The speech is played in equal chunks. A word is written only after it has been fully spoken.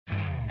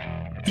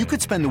You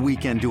could spend the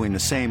weekend doing the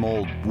same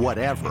old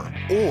whatever,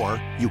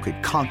 or you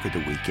could conquer the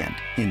weekend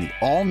in the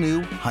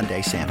all-new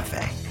Hyundai Santa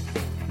Fe.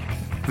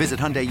 Visit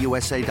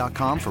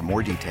HyundaiUSA.com for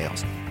more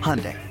details.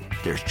 Hyundai,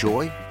 there's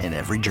joy in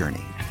every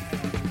journey.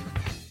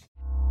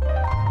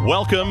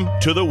 Welcome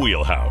to the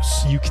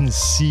Wheelhouse. You can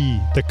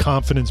see the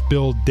confidence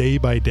build day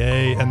by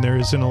day, and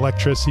there's an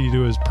electricity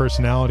to his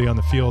personality on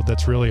the field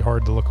that's really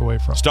hard to look away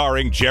from.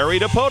 Starring Jerry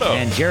DiPoto.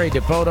 And Jerry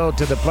DiPoto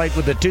to the plate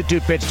with the 2-2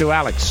 pitch to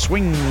Alex.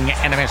 Swing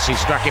and a miss. He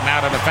struck him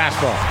out on the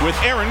fastball.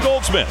 With Aaron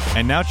Goldsmith.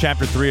 And now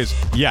Chapter 3 is,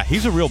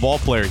 he's a real ball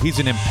player. He's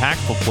an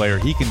impactful player.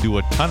 He can do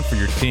a ton for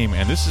your team,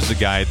 and this is a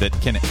guy that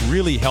can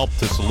really help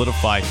to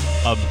solidify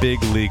a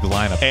big league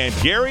lineup. And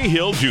Gary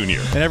Hill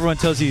Jr. And everyone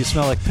tells you you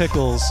smell like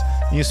pickles.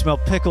 And you smell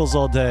pickles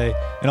all day,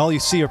 and all you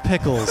see are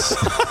pickles.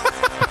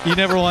 You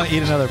never want to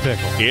eat another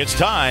pickle. It's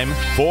time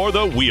for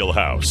the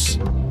Wheelhouse.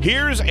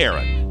 Here's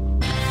Aaron.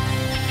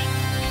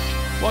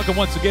 Welcome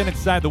once again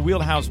inside the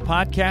Wheelhouse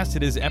podcast.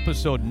 It is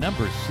episode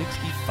number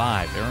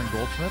 65. Aaron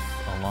Goldsmith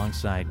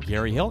alongside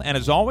Gary Hill. And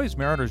as always,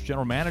 Mariners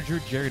general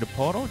manager Jerry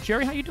DiPoto.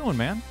 Jerry, how you doing,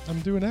 man?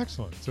 I'm doing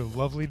excellent. It's a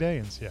lovely day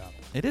in Seattle.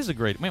 It is a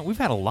great, man, we've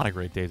had a lot of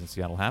great days in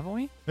Seattle, haven't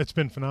we? It's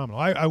been phenomenal.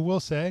 I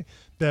will say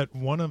that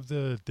one of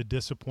the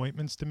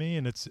disappointments to me,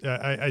 and it's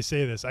I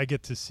say this, I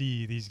get to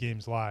see these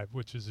games live,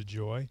 which is a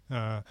joy,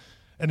 and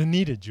a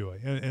needed joy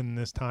in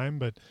this time,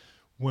 but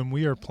when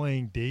we are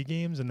playing day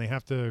games and they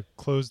have to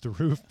close the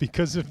roof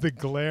because of the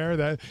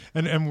glare,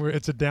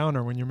 it's a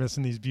downer when you're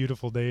missing these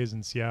beautiful days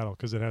in Seattle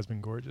because it has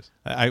been gorgeous.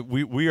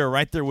 We are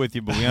right there with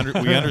you, but we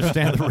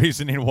understand the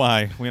reasoning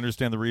why. We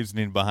understand the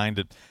reasoning behind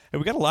it. Hey,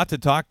 we got a lot to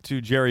talk to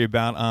Jerry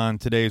about on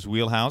today's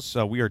Wheelhouse.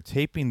 We are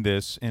taping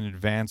this in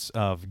advance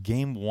of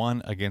Game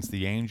 1 against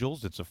the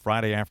Angels. It's a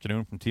Friday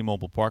afternoon from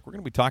T-Mobile Park. We're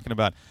going to be talking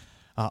about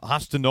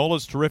Austin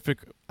Nola's terrific,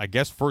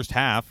 first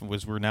half,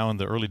 as we're now in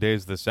the early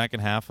days of the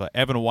second half.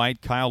 Evan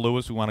White, Kyle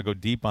Lewis, we want to go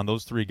deep on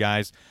those three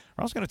guys.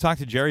 We're also going to talk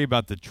to Jerry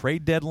about the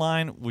trade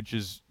deadline, which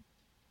is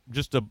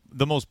just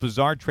the most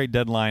bizarre trade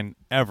deadline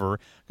ever.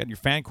 Got your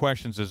fan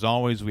questions as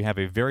always. We have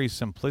a very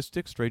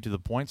simplistic, straight to the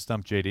point,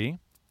 Stump JD.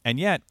 And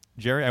yet,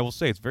 Jerry, I will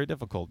say it's very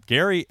difficult.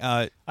 Gary,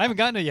 I haven't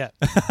gotten it yet.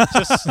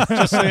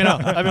 just so you know,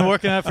 I've been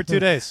working on it for 2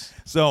 days.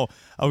 So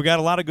we got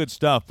a lot of good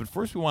stuff. But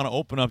first, we want to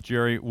open up,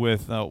 Jerry,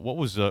 with what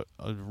was a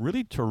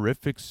really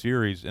terrific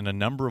series in a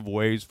number of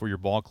ways for your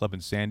ball club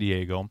in San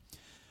Diego.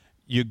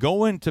 You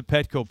go into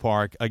Petco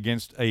Park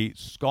against a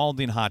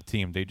scalding hot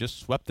team. They just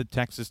swept the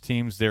Texas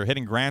teams. They're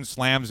hitting grand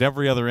slams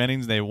every other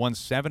innings. They won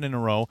 7 in a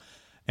row.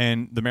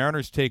 And the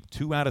Mariners take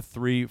 2 out of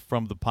 3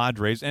 from the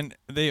Padres. And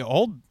they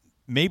hold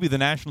maybe the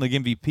National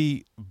League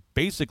MVP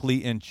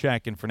basically in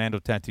check in Fernando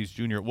Tatis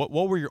Jr. What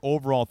were your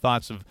overall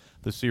thoughts of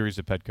the series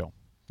at Petco?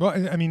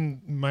 Well, I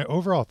mean, my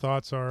overall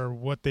thoughts are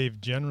what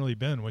they've generally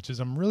been, which is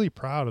I'm really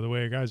proud of the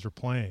way guys are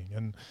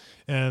playing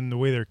and the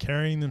way they're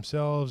carrying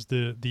themselves,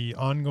 the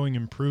ongoing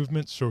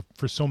improvements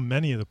for so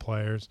many of the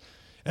players.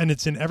 And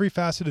it's in every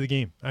facet of the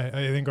game. I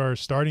think our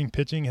starting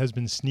pitching has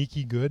been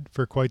sneaky good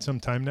for quite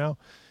some time now.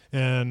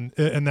 And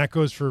that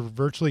goes for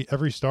virtually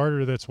every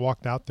starter that's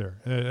walked out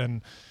there.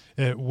 And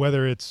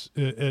whether it's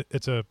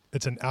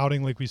an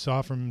outing like we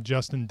saw from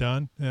Justin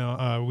Dunn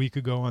a week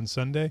ago on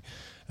Sunday,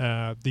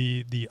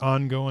 the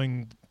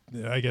ongoing,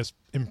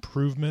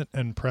 improvement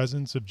and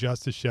presence of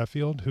Justice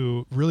Sheffield,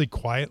 who really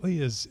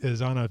quietly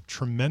is on a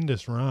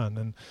tremendous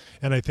run,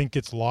 and I think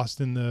gets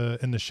lost in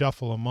the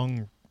shuffle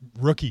among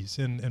rookies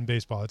in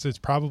baseball. It's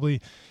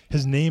probably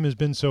his name has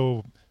been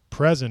so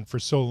present for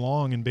so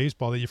long in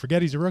baseball that you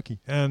forget he's a rookie,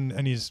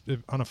 and he's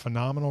on a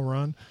phenomenal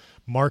run.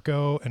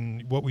 Marco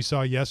and what we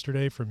saw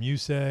yesterday from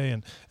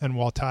Yusei and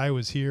while Ty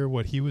was here,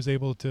 what he was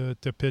able to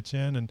pitch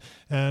in,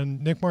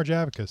 and Nick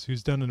Marjavickas,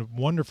 who's done a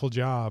wonderful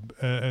job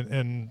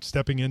and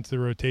stepping into the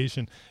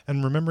rotation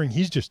and remembering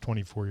he's just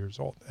 24 years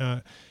old.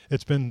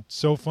 It's been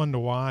so fun to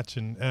watch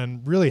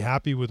and really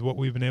happy with what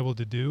we've been able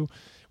to do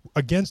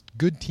against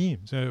good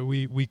teams.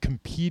 We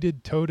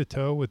competed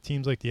toe-to-toe with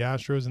teams like the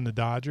Astros and the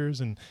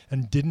Dodgers and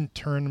didn't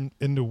turn them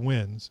into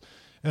wins.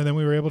 And then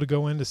we were able to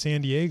go into San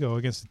Diego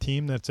against a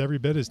team that's every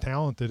bit as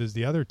talented as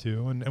the other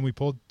two, and we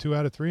pulled 2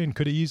 out of 3 and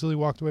could have easily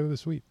walked away with a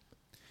sweep.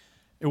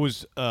 It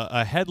was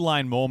a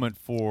headline moment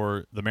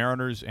for the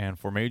Mariners and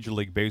for Major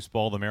League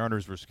Baseball. The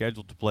Mariners were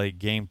scheduled to play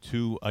Game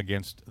 2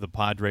 against the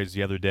Padres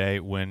the other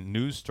day when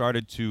news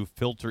started to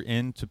filter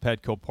into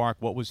Petco Park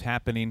what was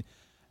happening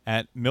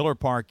at Miller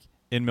Park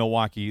in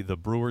Milwaukee, the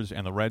Brewers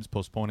and the Reds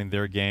postponing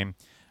their game.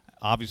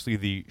 Obviously,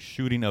 the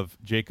shooting of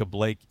Jacob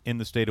Blake in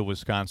the state of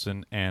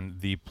Wisconsin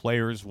and the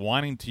players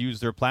wanting to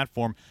use their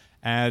platform.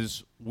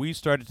 As we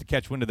started to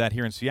catch wind of that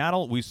here in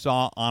Seattle, we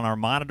saw on our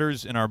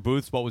monitors in our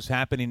booths what was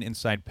happening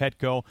inside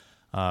Petco.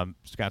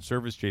 Scott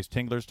Service, Chase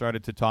Tingler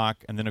started to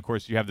talk. And then, of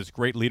course, you have this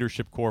great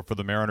leadership core for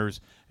the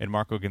Mariners and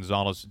Marco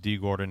Gonzalez, D.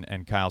 Gordon,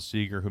 and Kyle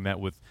Seager, who met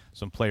with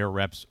some player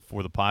reps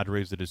for the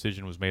Padres. The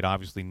decision was made,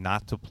 obviously,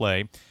 not to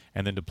play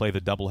and then to play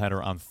the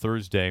doubleheader on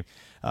Thursday.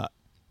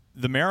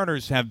 The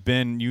Mariners have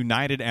been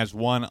united as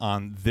one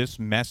on this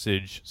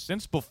message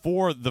since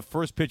before the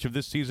first pitch of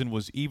this season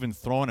was even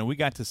thrown, and we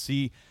got to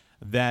see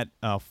that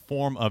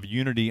form of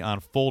unity on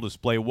full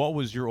display. What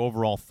was your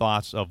overall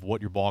thoughts of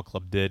what your ball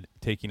club did,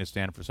 taking a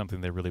stand for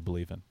something they really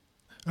believe in?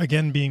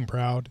 Again, being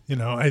proud.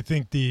 I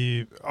think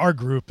our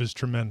group is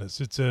tremendous.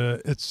 It's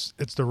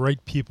the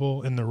right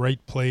people in the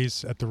right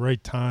place at the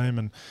right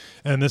time,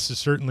 and this is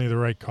certainly the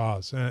right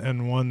cause,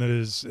 and one that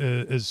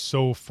is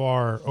so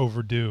far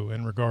overdue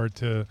in regard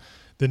to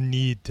the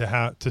need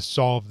to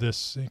solve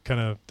this kind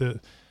of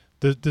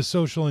the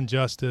social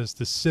injustice,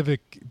 the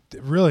civic.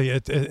 Really,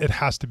 it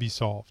has to be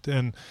solved,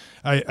 and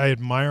I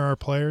admire our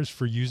players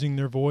for using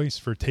their voice,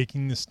 for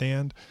taking the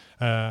stand.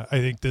 I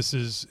think this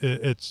is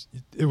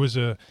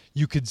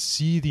you could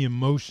see the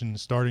emotion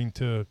starting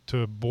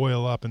to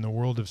boil up in the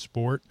world of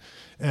sport,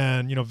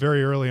 and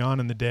very early on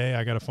in the day,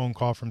 I got a phone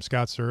call from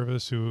Scott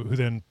Service, who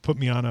then put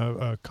me on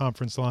a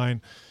conference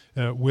line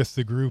with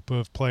the group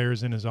of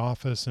players in his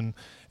office,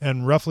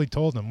 and roughly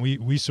told them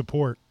we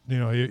support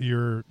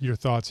your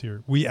thoughts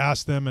here. We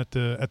asked them at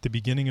the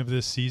beginning of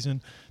this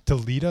season to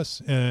lead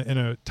us in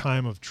a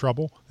time of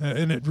trouble,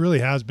 and it really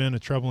has been a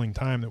troubling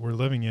time that we're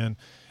living in.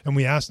 And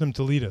we asked them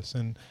to lead us,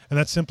 and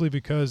that's simply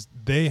because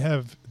they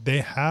have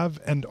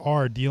and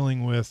are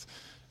dealing with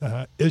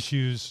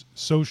issues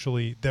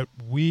socially that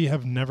we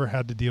have never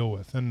had to deal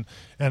with, and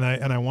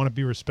I want to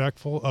be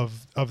respectful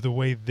of the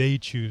way they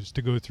choose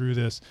to go through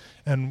this,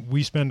 and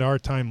we spend our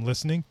time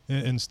listening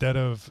instead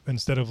of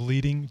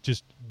leading.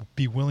 Just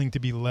be willing to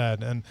be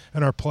led, and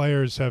our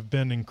players have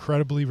been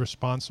incredibly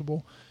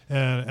responsible,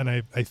 and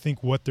I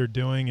think what they're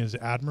doing is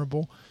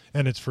admirable,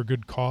 and it's for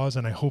good cause,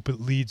 and I hope it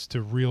leads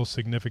to real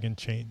significant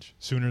change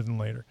sooner than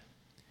later.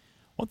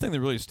 One thing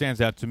that really stands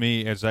out to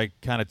me as I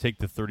kind of take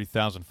the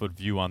 30,000-foot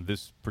view on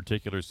this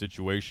particular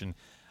situation,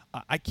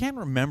 I can't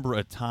remember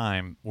a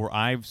time where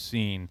I've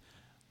seen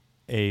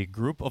a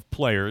group of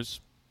players,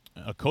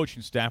 a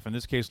coaching staff, in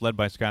this case led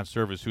by Scott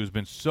Service, who has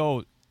been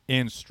so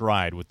in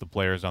stride with the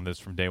players on this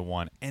from day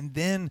one, and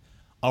then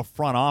a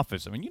front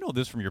office. I mean, you know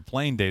this from your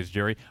playing days,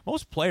 Jerry.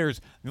 Most players,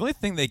 the only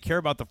thing they care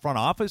about the front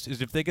office is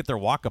if they get their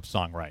walk-up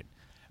song right.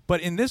 But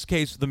in this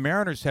case, the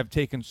Mariners have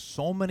taken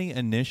so many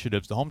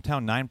initiatives. The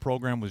Hometown 9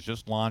 program was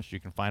just launched.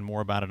 You can find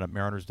more about it at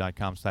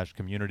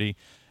mariners.com/community.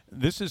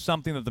 This is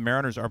something that the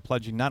Mariners are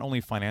pledging not only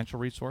financial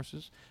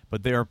resources,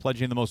 but they are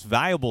pledging the most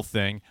valuable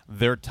thing,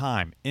 their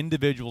time,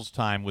 individuals'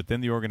 time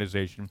within the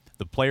organization,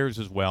 the players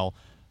as well.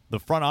 The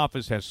front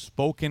office has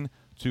spoken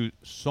to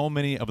so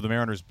many of the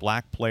Mariners'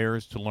 black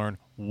players to learn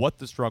what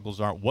the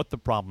struggles are, what the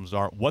problems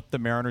are, what the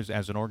Mariners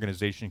as an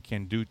organization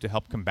can do to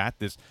help combat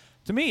this.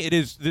 To me, it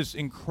is this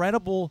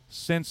incredible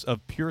sense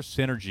of pure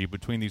synergy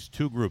between these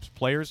two groups,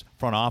 players,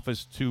 front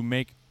office, to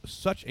make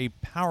such a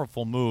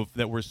powerful move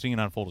that we're seeing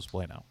on full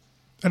display now.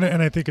 And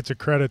I think it's a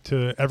credit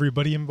to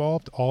everybody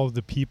involved, all of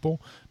the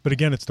people. But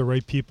again, it's the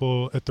right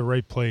people at the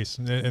right place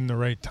and in the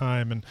right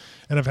time. And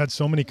I've had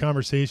so many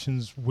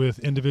conversations with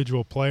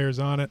individual players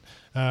on it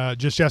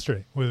just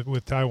yesterday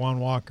with Taijuan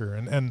Walker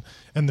and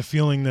the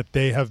feeling that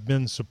they have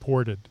been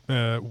supported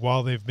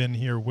while they've been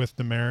here with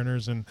the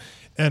Mariners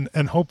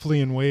and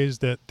hopefully in ways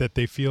that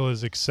they feel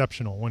is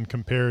exceptional when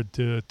compared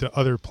to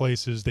other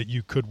places that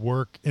you could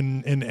work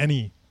in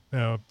any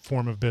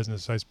form of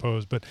business, I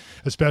suppose, but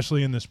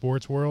especially in the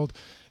sports world.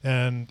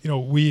 And,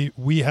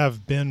 we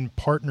have been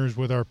partners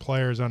with our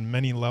players on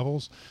many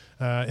levels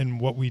in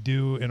what we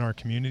do in our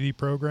community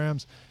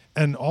programs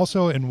and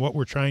also in what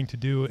we're trying to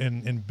do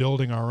in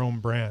building our own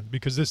brand,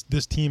 because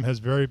this team has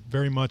very,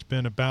 very much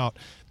been about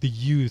the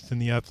youth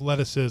and the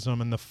athleticism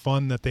and the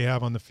fun that they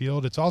have on the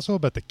field. It's also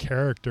about the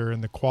character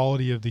and the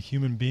quality of the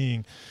human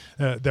being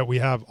that we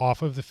have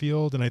off of the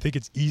field. And I think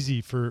it's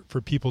easy for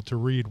people to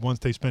read once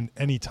they spend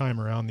any time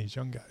around these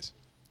young guys.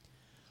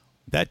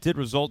 That did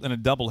result in a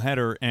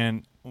doubleheader,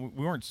 and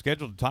we weren't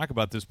scheduled to talk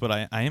about this, but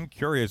I am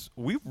curious.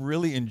 We've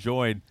really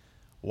enjoyed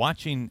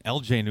watching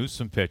L.J.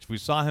 Newsome pitch. We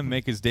saw him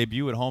make his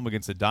debut at home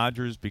against the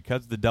Dodgers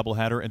because of the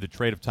doubleheader and the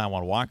trade of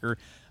Taijuan Walker.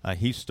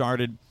 He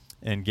started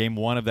in Game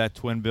 1 of that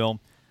twin bill.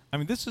 I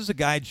mean, this is a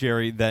guy,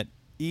 Jerry, that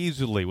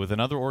easily with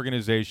another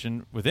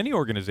organization, with any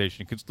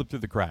organization, could slip through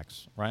the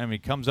cracks, right? I mean, he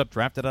comes up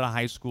drafted out of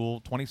high school,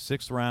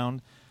 26th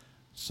round,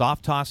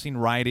 soft-tossing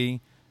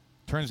righty,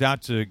 turns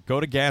out to go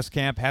to gas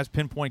camp, has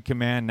pinpoint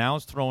command, now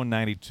is throwing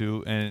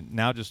 92, and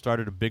now just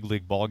started a big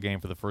league ball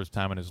game for the first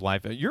time in his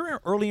life. Your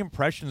early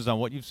impressions on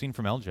what you've seen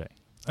from LJ?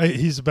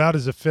 He's about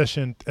as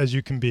efficient as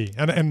you can be,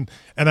 and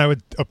I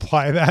would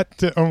apply that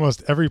to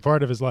almost every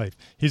part of his life.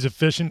 He's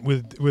efficient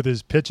with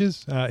his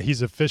pitches.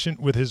 He's efficient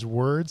with his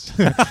words.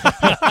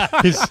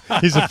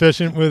 he's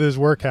efficient with his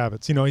work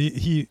habits. He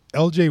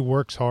LJ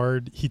works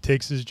hard. He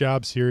takes his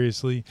job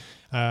seriously.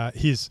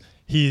 He's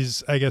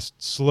I guess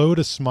slow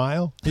to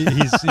smile.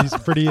 He's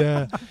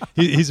pretty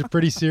he's a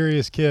pretty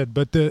serious kid,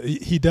 but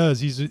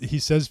he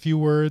says few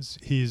words.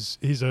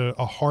 He's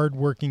a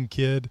hard-working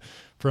kid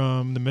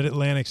from the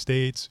Mid-Atlantic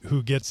states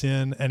who gets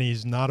in, and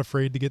he's not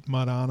afraid to get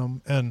mud on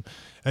him. And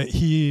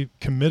he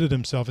committed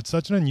himself. It's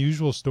such an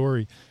unusual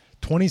story.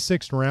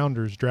 26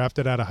 rounders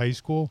drafted out of high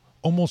school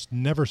almost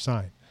never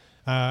sign.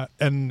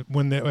 And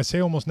when I say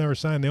almost never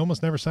sign, they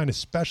almost never sign,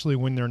 especially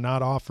when they're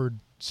not offered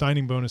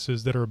signing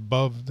bonuses that are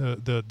above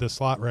the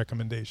slot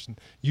recommendation.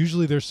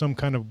 Usually there's some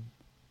kind of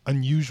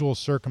unusual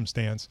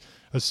circumstance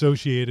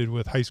associated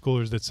with high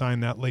schoolers that sign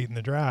that late in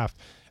the draft.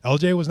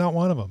 LJ was not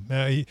one of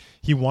them.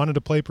 He wanted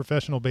to play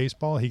professional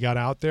baseball. He got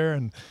out there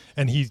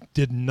and he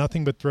did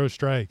nothing but throw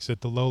strikes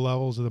at the low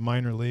levels of the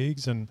minor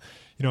leagues. And,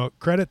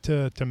 credit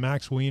to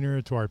Max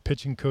Wiener, to our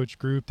pitching coach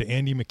group, to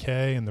Andy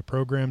McKay and the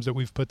programs that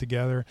we've put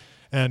together,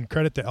 and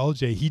credit to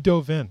LJ. He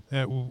dove in.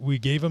 We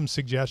gave him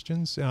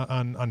suggestions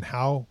on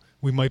how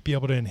we might be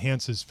able to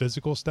enhance his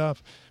physical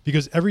stuff,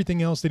 because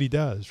everything else that he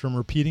does, from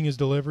repeating his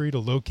delivery to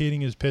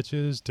locating his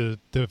pitches to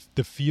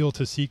the feel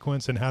to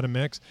sequence and how to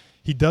mix,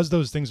 he does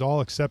those things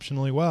all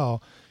exceptionally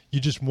well. You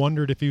just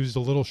wondered if he was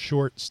a little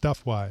short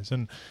stuff-wise.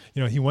 And,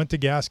 he went to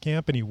gas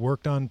camp and he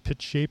worked on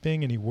pitch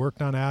shaping and he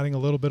worked on adding a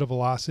little bit of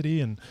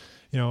velocity. And,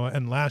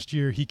 and last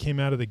year he came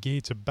out of the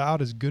gates about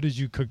as good as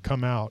you could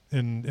come out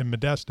in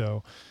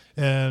Modesto,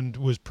 and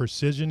was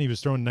precision. He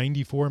was throwing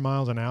 94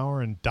 miles an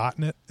hour and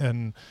dotting it.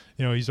 And,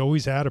 he's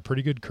always had a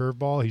pretty good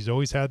curveball. He's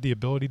always had the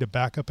ability to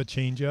back up a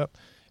changeup.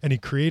 And he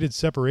created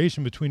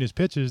separation between his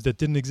pitches that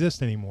didn't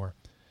exist anymore.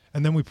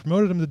 And then we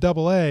promoted him to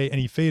Double-A, and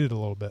he faded a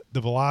little bit. The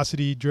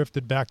velocity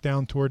drifted back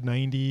down toward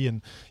 90,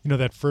 and,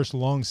 that first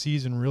long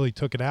season really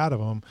took it out of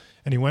him.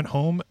 And he went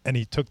home, and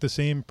he took the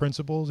same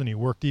principles, and he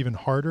worked even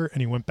harder,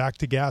 and he went back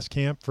to gas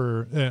camp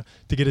to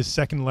get his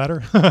second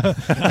letter.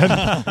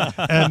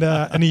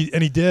 and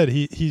he did.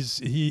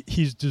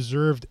 He's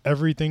deserved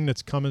everything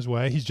that's come his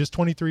way. He's just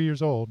 23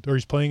 years old, or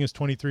he's playing his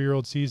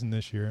 23-year-old season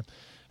this year.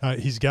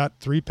 He's got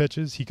 3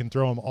 pitches. He can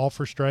throw them all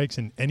for strikes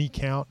in any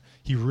count.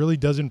 He really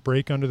doesn't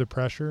break under the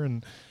pressure.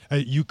 And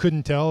you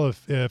couldn't tell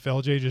if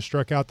LJ just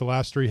struck out the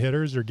last 3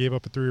 hitters or gave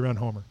up a 3-run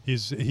homer.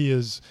 He's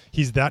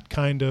that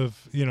kind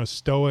of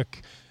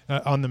stoic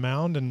on the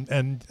mound,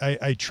 and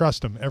I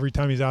trust him every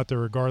time he's out there,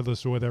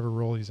 regardless of whatever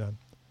role he's in.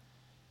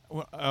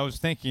 Well, I was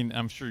thinking,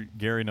 I'm sure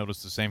Gary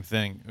noticed the same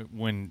thing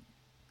when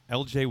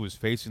LJ was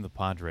facing the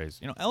Padres.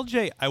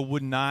 LJ I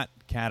would not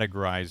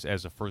categorize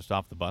as a first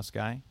off the bus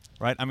guy.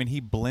 Right? I mean, he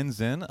blends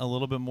in a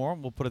little bit more,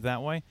 we'll put it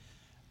that way.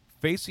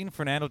 Facing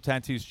Fernando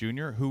Tatis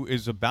Jr., who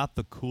is about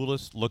the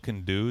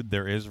coolest-looking dude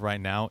there is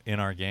right now in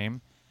our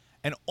game,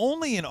 and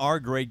only in our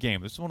great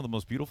game, this is one of the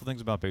most beautiful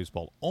things about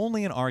baseball,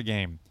 only in our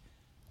game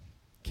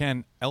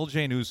can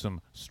L.J.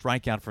 Newsome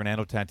strike out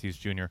Fernando Tatis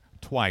Jr.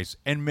 twice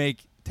and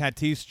make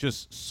Tatis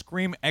just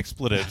scream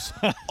expletives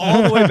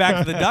all the way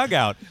back to the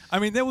dugout. I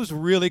mean, that was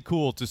really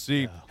cool to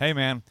see. Yeah. Hey,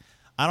 man,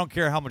 I don't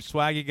care how much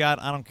swag you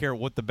got. I don't care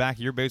what the back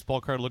of your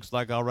baseball card looks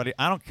like already.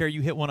 I don't care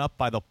you hit one up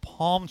by the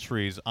palm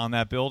trees on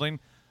that building.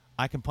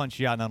 I can punch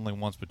you out not only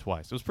once but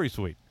twice. It was pretty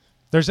sweet.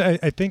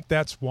 I think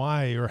that's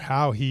why or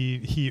how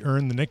he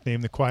earned the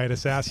nickname the Quiet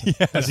Assassin.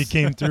 Yes. As he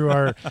came through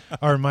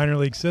our minor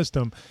league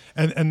system,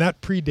 and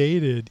that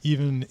predated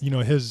even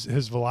his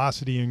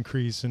velocity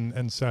increase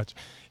and such.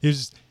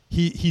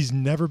 He's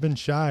never been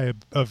shy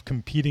of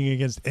competing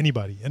against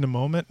anybody in a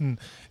moment. And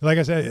like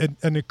I said,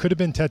 and it could have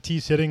been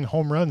Tatis hitting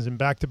home runs and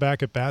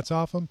back-to-back at-bats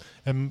off him.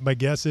 And my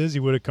guess is he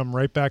would have come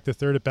right back to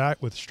third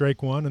at-bat with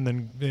strike one and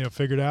then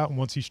figured out. And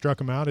once he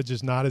struck him out, it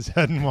just nod his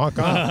head and walk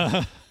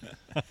on.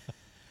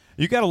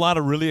 You got a lot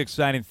of really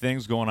exciting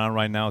things going on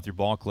right now with your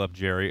ball club,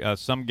 Jerry.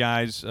 Some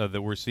guys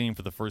that we're seeing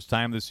for the first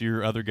time this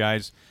year, other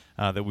guys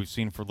that we've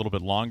seen for a little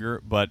bit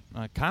longer. But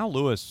Kyle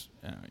Lewis,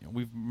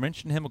 we've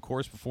mentioned him, of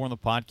course, before in the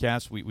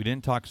podcast. We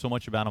didn't talk so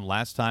much about him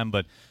last time,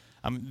 but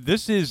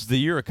this is the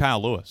year of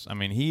Kyle Lewis. I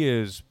mean, he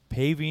is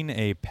paving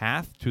a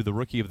path to the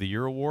Rookie of the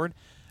Year award.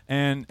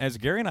 And as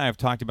Gary and I have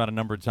talked about a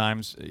number of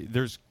times,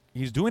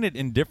 he's doing it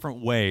in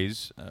different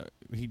ways.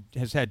 He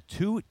has had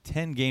 2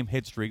 10-game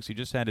hit streaks. He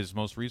just had his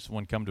most recent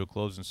one come to a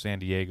close in San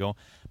Diego.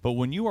 But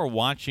when you are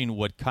watching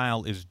what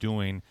Kyle is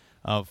doing,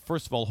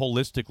 first of all,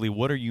 holistically,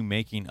 what are you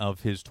making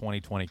of his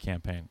 2020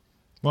 campaign?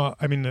 Well,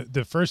 I mean,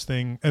 the first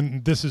thing,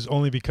 and this is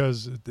only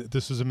because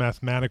this was a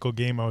mathematical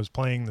game I was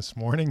playing this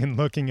morning and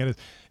looking at it,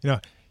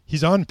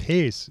 he's on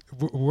pace.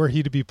 Were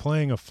he to be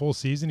playing a full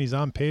season, he's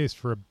on pace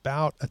for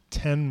about a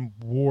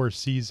 10-WAR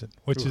season,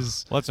 which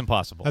is... Well, that's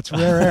impossible. That's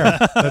rare air.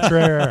 That's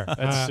rare air.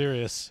 That's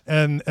serious.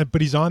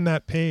 But he's on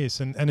that pace,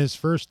 and his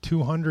first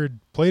 200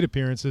 plate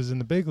appearances in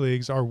the big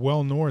leagues are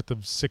well north of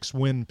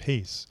 6-win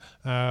pace,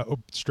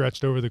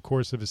 stretched over the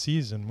course of a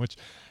season, which,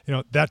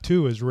 that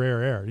too is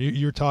rare air.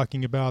 You're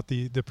talking about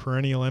the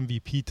perennial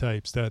MVP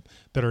types that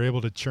are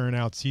able to churn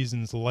out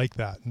seasons like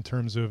that in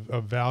terms of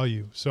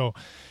value. So,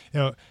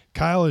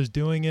 Kyle is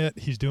doing it.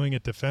 He's doing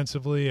it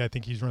defensively. I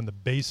think he's run the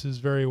bases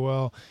very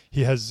well.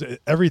 He has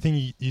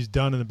everything he's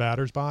done in the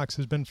batter's box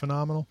has been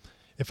phenomenal.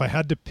 If I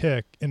had to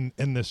pick in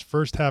this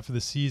first half of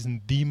the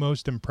season, the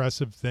most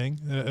impressive thing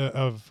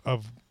of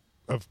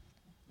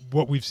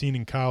what we've seen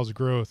in Kyle's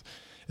growth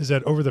is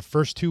that over the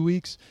first 2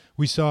 weeks,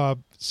 we saw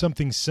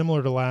something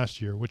similar to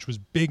last year, which was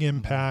big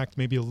impact,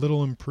 maybe a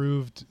little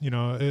improved,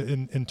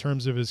 in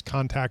terms of his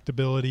contact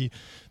ability.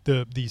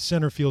 The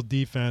center field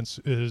defense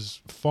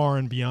is far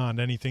and beyond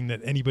anything that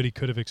anybody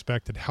could have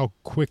expected, how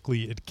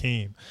quickly it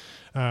came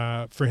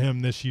for him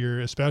this year,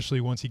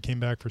 especially once he came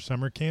back for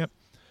summer camp.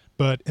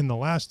 But in the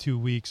last 2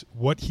 weeks,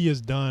 what he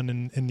has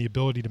done in the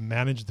ability to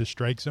manage the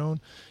strike zone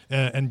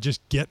and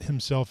just get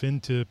himself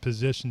into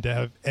position to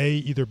have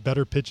either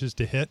better pitches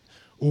to hit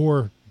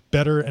or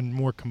better and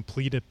more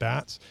complete at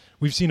bats.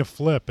 We've seen a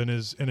flip in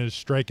his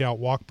strikeout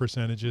walk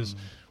percentages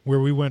where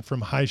we went from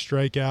high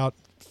strikeout,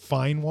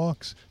 fine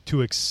walks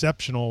to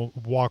exceptional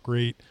walk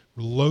rate,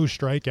 low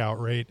strikeout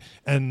rate.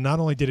 And not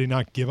only did he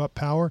not give up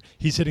power,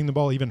 he's hitting the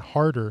ball even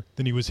harder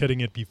than he was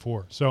hitting it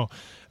before. So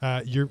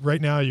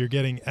right now you're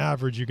getting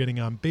average, you're getting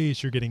on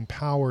base, you're getting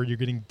power, you're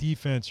getting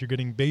defense, you're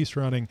getting base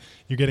running,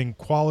 you're getting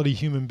quality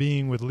human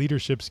being with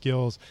leadership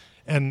skills.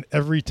 And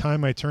every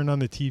time I turn on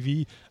the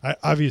TV,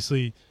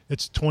 obviously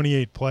it's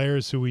 28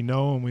 players who we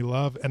know and we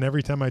love. And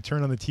every time I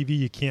turn on the TV,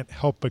 you can't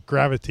help but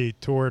gravitate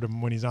toward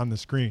him when he's on the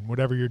screen,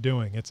 whatever you're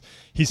doing.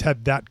 He's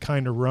had that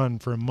kind of run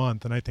for a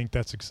month, and I think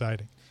that's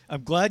exciting.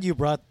 I'm glad you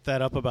brought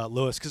that up about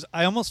Lewis, because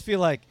I almost feel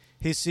like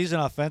his season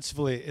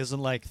offensively isn't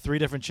like 3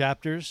 different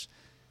chapters.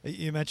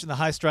 You mentioned the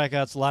high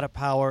strikeouts, a lot of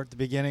power at the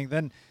beginning.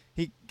 Then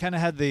he kind of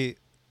had the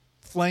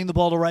flaying the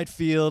ball to right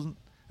field,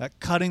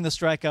 cutting the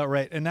strikeout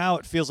rate, and now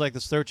it feels like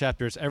this third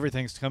chapter is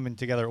everything's coming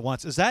together at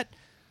once. Is that,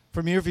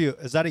 from your view,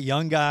 is that a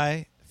young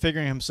guy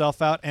figuring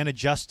himself out and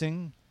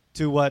adjusting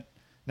to what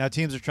now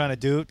teams are trying to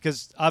do?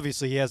 Because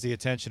obviously he has the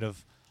attention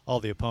of all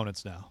the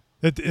opponents now.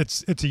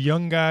 It's a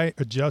young guy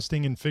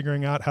adjusting and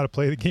figuring out how to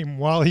play the game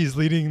while he's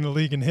leading the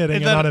league in hitting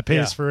and on a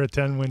pace for a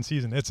 10-win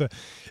season.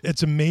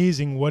 It's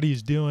amazing what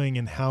he's doing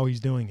and how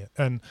he's doing it.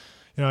 And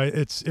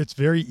it's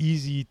very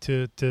easy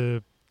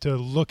to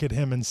look at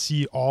him and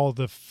see all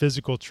the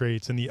physical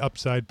traits and the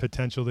upside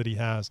potential that he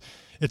has.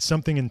 It's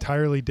something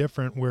entirely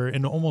different where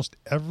in almost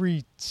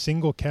every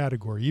single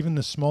category, even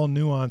the small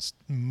nuanced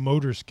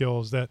motor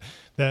skills that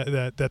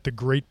the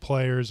great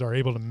players are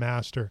able to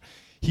master,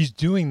 he's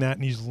doing that,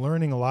 and he's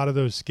learning a lot of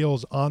those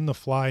skills on the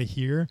fly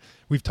here.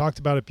 We've talked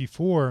about it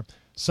before.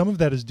 Some of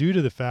that is due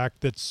to the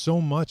fact that so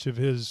much of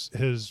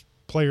his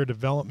player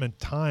development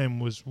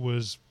time was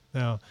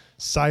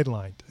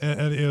sidelined.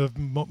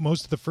 And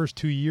most of the first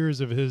 2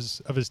 years of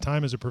his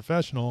time as a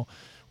professional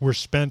were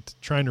spent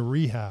trying to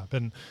rehab.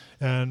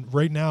 And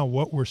right now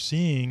what we're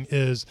seeing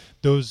is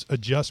those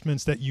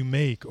adjustments that you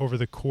make over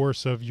the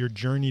course of your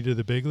journey to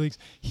the big leagues.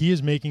 He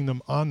is making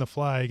them on the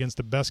fly against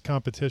the best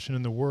competition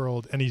in the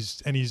world, and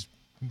he's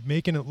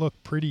making it look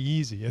pretty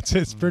easy.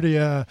 It's pretty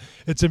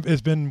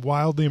it's been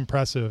wildly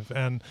impressive,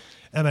 and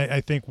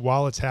I think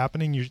while it's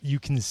happening, you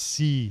can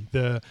see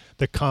the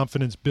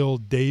confidence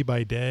build day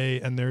by day,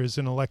 and there is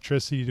an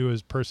electricity to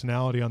his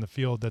personality on the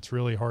field that's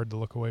really hard to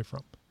look away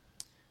from.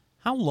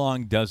 How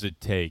long does it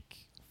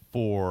take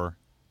for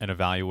an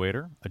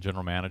evaluator, a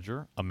general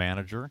manager, a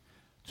manager,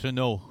 to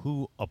know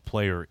who a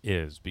player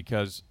is?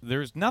 Because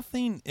there's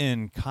nothing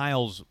in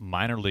Kyle's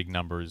minor league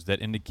numbers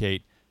that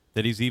indicate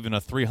that he's even a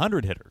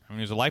 300 hitter. I mean,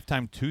 he's a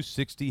lifetime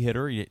 260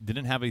 hitter. He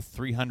didn't have a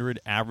 300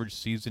 average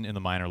season in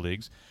the minor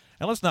leagues.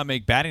 And let's not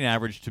make batting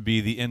average to be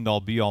the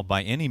end-all, be-all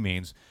by any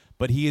means,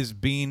 but he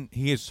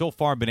has so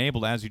far been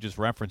able, as you just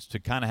referenced, to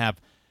kind of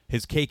have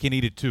his cake and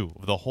eat it too,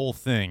 of the whole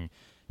thing.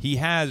 He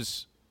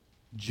has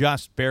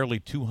just barely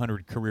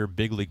 200 career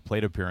big league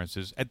plate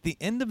appearances. At the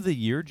end of the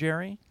year,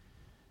 Jerry,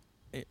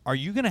 are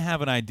you going to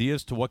have an idea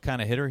as to what kind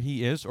of hitter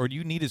he is, or do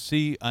you need to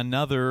see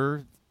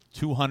another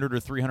 200 or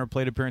 300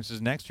 plate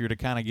appearances next year to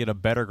kind of get a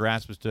better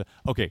grasp as to,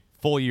 okay,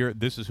 full year,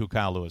 this is who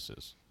Kyle Lewis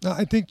is?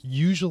 I think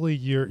usually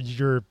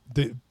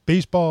the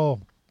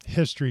baseball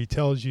history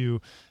tells you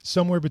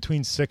somewhere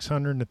between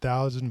 600 and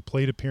 1,000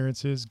 plate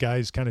appearances.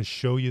 Guys kind of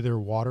show you their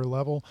water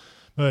level.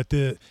 But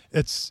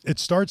it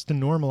starts to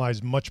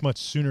normalize much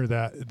sooner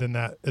than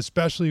that,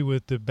 especially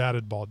with the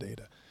batted ball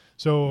data.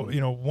 So,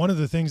 one of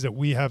the things that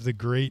we have the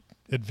great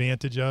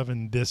advantage of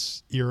in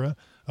this era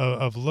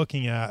of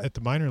looking at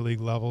the minor league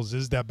levels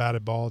is that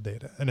batted ball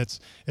data. And it's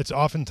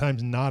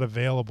oftentimes not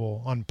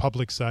available on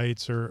public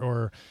sites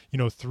or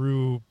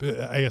through,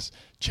 I guess,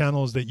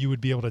 channels that you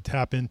would be able to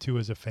tap into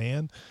as a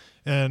fan.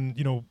 And,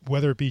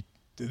 whether it be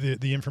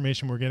the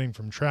information we're getting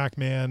from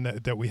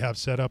TrackMan that we have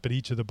set up at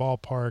each of the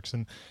ballparks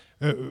and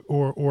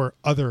or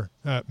other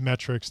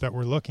metrics that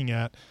we're looking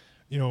at,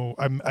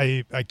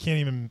 I can't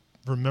even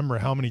remember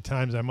how many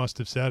times I must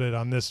have said it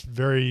on this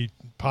very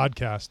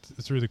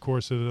podcast through the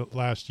course of the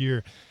last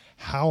year,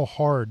 how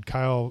hard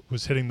Kyle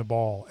was hitting the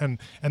ball and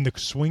the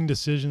swing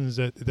decisions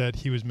that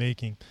he was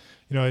making.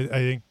 I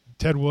think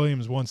Ted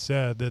Williams once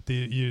said that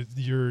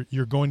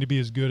you're going to be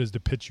as good as the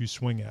pitch you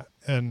swing at.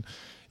 And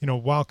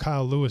while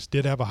Kyle Lewis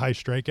did have a high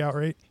strikeout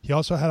rate, he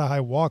also had a high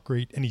walk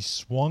rate, and he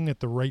swung at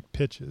the right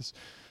pitches.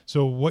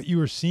 So what you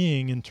were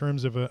seeing in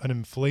terms of an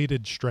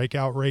inflated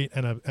strikeout rate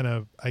and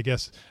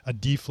a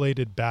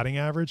deflated batting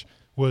average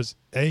was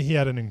he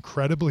had an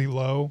incredibly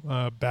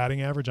low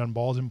batting average on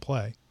balls in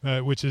play,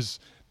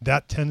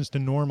 that tends to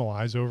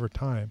normalize over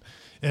time.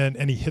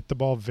 And he hit the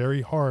ball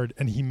very hard,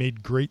 and he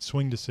made great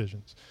swing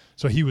decisions.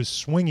 So he was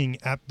swinging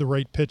at the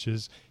right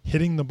pitches,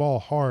 hitting the ball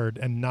hard,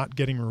 and not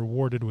getting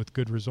rewarded with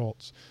good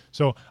results.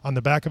 So on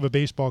the back of a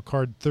baseball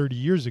card 30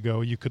 years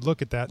ago, you could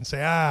look at that and say,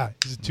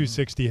 he's a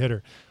 260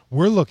 hitter.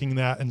 we're looking at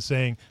that and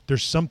saying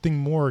there's something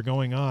more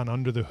going on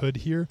under the hood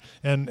here,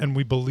 and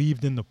we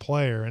believed in the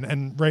player,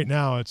 and right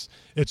now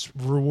it's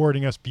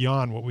rewarding us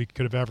beyond what we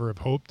could have ever have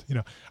hoped.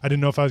 I didn't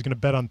know if I was going to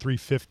bet on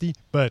 350,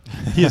 but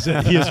he is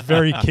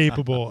very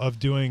capable of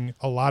doing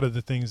a lot of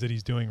the things that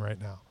he's doing right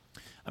now.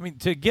 I mean,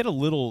 to get a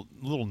little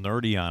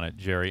nerdy on it,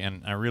 Jerry,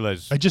 and I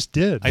realize I just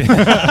did. No,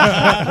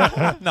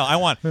 I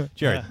want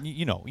Jerry.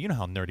 You know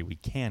how nerdy we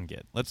can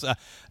get. Let's.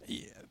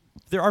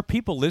 There are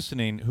people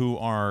listening who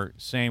are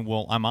saying,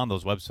 "Well, I'm on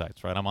those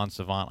websites, right? I'm on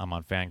Savant, I'm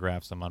on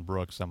Fangraphs, I'm on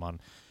Brooks, I'm on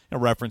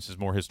references,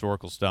 more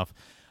historical stuff."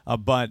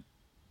 But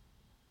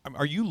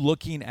are you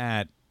looking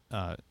at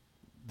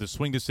the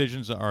swing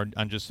decisions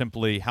on just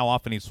simply how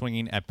often he's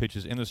swinging at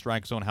pitches in the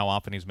strike zone, how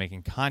often he's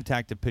making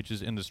contact at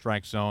pitches in the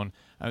strike zone?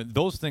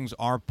 Those things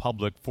are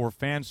public for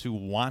fans who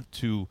want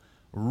to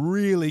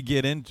really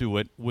get into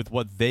it with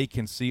what they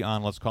can see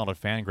on, let's call it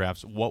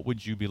Fangraphs. What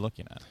would you be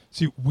looking at?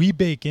 See, we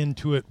bake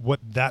into it what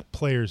that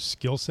player's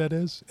skill set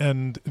is,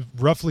 and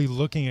roughly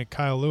looking at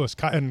Kyle Lewis,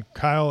 and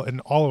Kyle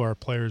and all of our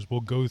players will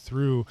go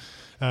through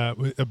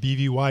a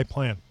BVY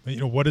plan.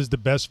 What is the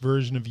best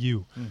version of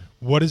you?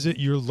 What is it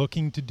you're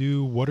looking to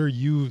do?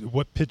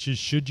 What pitches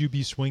should you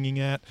be swinging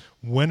at?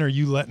 When are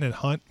you letting it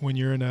hunt when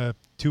you're in a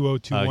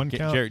 2-0-2-1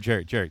 count?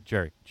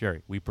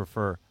 Jerry, we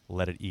prefer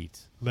let it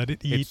eat. Let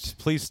it eat.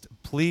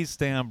 Please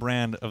stay on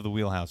brand of the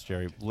wheelhouse,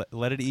 Jerry.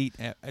 Let it eat.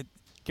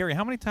 Gary,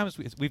 how many times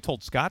we've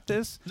told Scott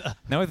this?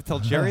 Now we have to tell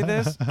Jerry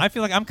this? I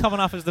feel like I'm coming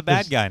off as the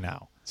bad guy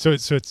now. So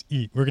it's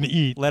eat. We're going to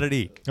eat. Let it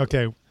eat.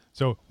 Okay.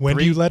 So when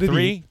do you let it eat?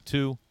 3,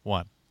 2,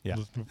 1. Yeah.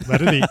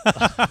 Let it eat.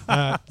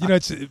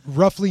 It's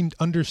roughly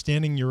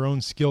understanding your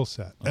own skill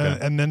set,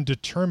 and then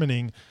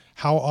determining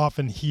how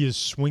often he is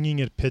swinging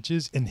at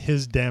pitches in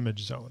his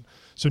damage zone.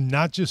 So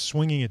not just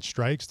swinging at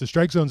strikes. The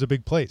strike zone's a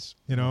big place.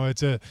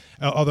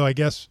 Although I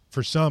guess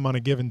for some on a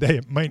given day,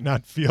 it might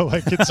not feel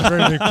like it's a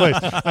very big place.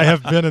 I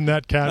have been in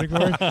that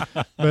category.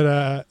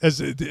 But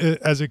as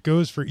it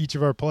goes for each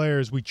of our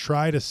players, we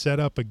try to set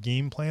up a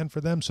game plan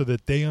for them so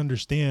that they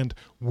understand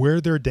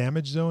where their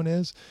damage zone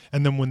is.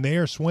 And then when they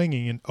are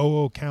swinging in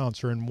 0-0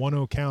 counts or in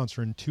 1-0 counts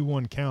or in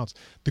 2-1 counts,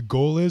 the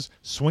goal is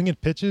swing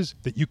at pitches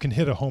that you can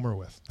hit a homer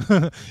with.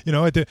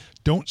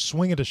 Don't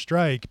swing at a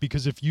strike,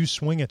 because if you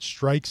swing at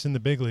strikes in the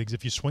big leagues,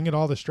 if you swing at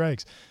all the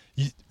strikes,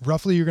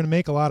 roughly you're going to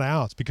make a lot of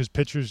outs because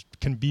pitchers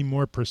can be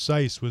more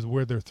precise with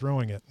where they're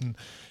throwing it. And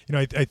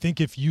I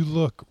think if you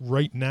look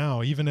right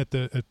now, even at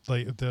the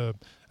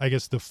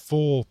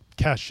full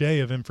cachet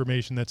of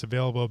information that's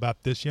available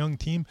about this young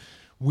team,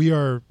 we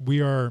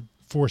are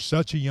for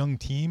such a young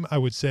team, I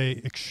would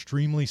say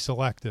extremely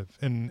selective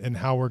in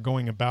how we're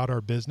going about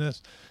our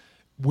business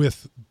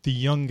with the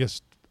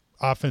youngest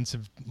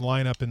offensive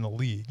lineup in the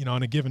league.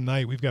 On a given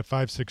night, we've got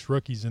 5-6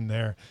 rookies in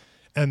there.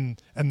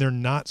 And they're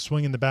not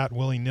swinging the bat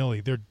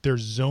willy-nilly. They're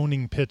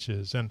zoning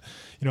pitches, and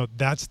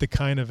that's the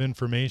kind of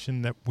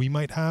information that we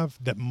might have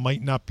that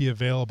might not be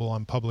available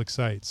on public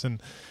sites.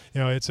 And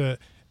it's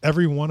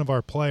every one of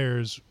our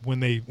players, when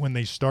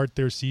they start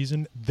their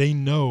season, they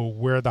know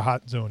where the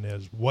hot zone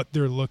is, what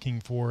they're looking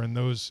for in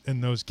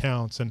those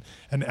counts, and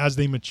as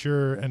they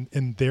mature and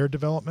in their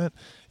development,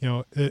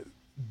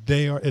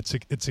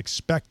 it's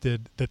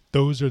expected that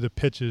those are the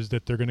pitches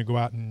that they're going to go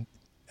out and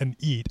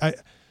eat.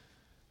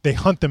 They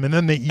hunt them and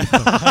then they eat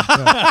them.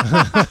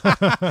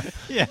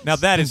 Yeah. Now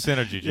that is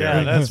synergy,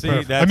 Jerry.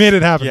 Yeah, I made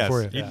it happen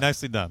for you. Yeah.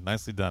 Nicely done.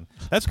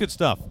 That's good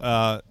stuff.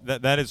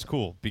 That is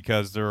cool,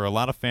 because there are a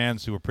lot of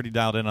fans who are pretty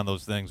dialed in on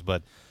those things,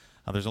 but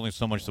there's only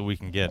so much that we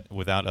can get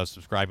without us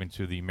subscribing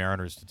to the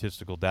Mariners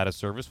Statistical Data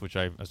Service, which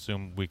I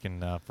assume we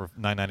can for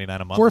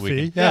 $9.99 a month. For we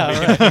fee,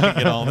 can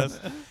get all this.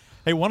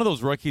 Hey, one of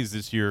those rookies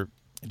this year,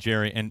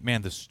 Jerry, and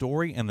man, the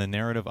story and the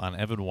narrative on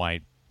Evan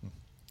White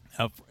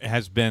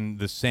has been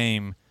the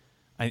same.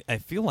 I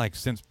feel like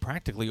since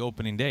practically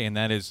opening day, and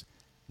that is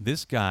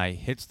this guy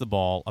hits the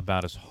ball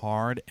about as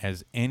hard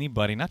as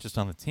anybody, not just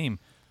on the team,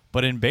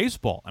 but in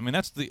baseball. I mean,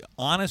 that's the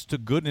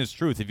honest-to-goodness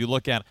truth. If you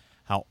look at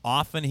how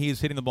often he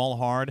is hitting the ball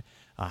hard,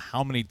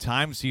 how many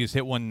times he has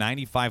hit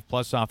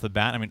 195-plus off the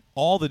bat, I mean,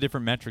 all the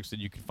different metrics that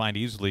you can find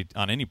easily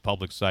on any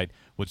public site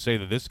would say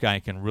that this guy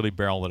can really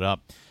barrel it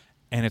up.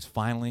 And it's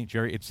finally,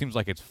 Jerry, it seems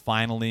like it's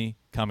finally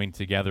coming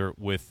together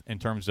in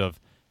terms of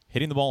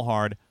hitting the ball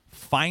hard,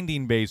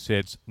 finding base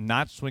hits,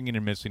 not swinging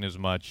and missing as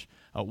much.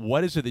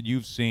 What is it that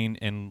you've seen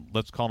in,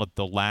 let's call it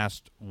the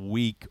last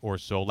week or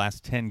so,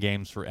 last 10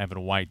 games for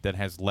Evan White, that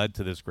has led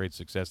to this great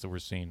success that we're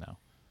seeing now?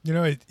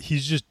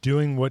 He's just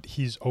doing what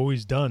he's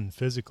always done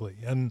physically.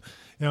 And,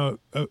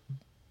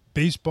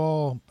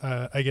 baseball,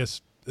 I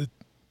guess,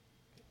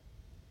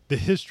 the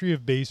history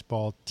of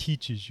baseball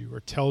teaches you or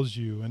tells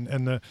you,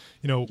 and the,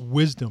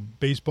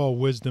 baseball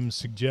wisdom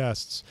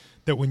suggests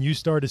that when you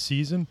start a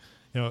season,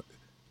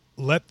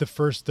 let the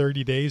first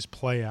 30 days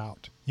play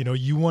out.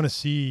 You want to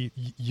see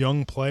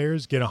young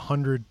players get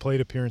 100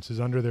 plate appearances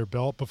under their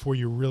belt before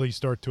you really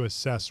start to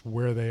assess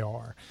where they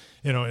are,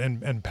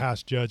 and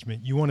pass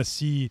judgment. You want to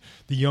see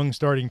the young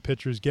starting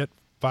pitchers get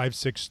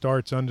 5-6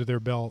 starts under their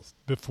belt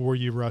before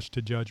you rush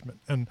to judgment.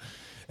 And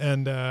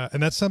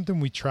that's something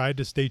we tried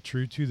to stay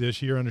true to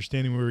this year,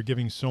 understanding we were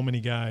giving so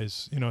many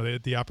guys,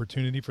 the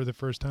opportunity for the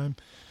first time.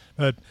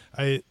 But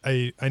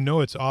I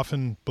know it's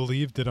often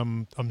believed that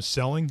I'm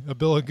selling a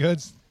bill of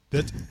goods.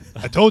 That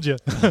I told you,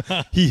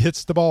 he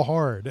hits the ball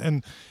hard,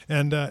 and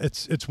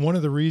it's one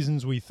of the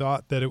reasons we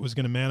thought that it was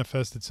going to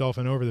manifest itself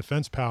in over the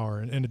fence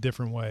power in a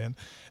different way.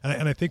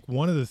 And I think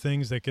one of the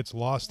things that gets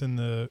lost in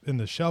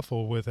the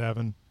shuffle with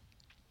Evan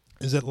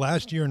is that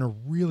last year in a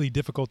really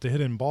difficult to hit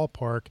in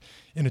ballpark,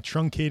 in a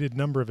truncated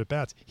number of at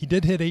bats, he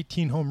did hit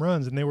 18 home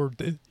runs, and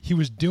he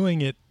was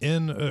doing it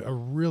in a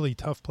really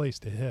tough place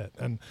to hit.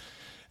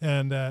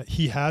 And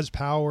he has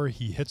power.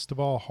 He hits the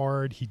ball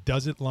hard. He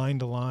does it line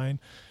to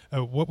line.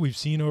 What we've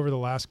seen over the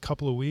last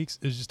couple of weeks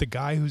is just a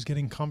guy who's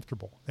getting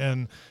comfortable.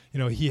 And,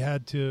 he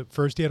had to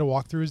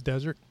walk through his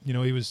desert.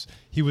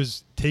 He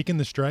was taking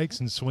the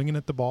strikes and swinging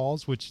at the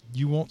balls, which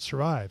you won't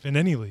survive in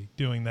any league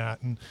doing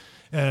that.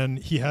 And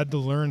he had to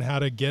learn how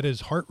to get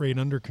his heart rate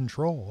under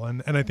control.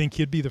 And I think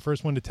he'd be the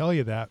first one to tell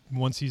you that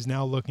once he's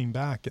now looking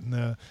back in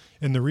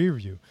the rear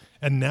view.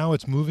 And now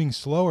it's moving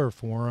slower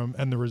for him,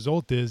 and the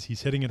result is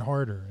he's hitting it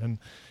harder.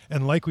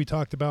 And like we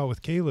talked about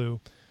with Kalu,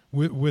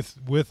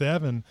 with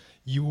Evan,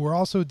 you were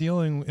also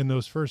dealing in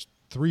those first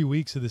 3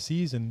 weeks of the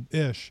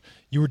season-ish,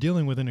 you were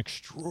dealing with an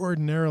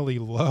extraordinarily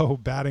low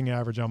batting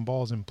average on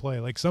balls in play,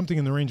 like something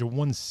in the range of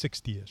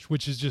 160-ish,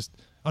 which is just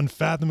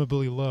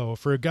unfathomably low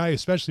for a guy,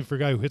 especially for a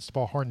guy who hits the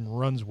ball hard and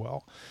runs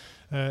well.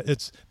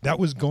 That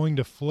was going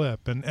to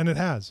flip, and it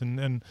has.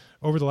 And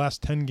over the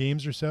last 10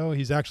 games or so,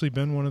 he's actually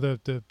been one of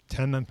the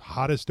 10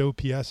 hottest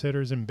OPS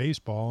hitters in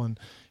baseball, and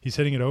he's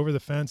hitting it over the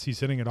fence, he's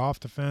hitting it off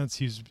the fence,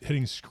 he's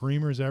hitting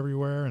screamers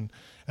everywhere, and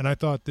I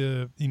thought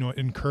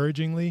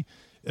encouragingly,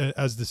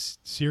 as the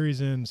series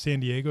in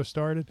San Diego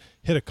started,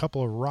 hit a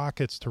couple of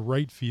rockets to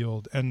right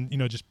field and,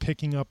 just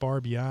picking up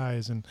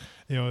RBIs. And,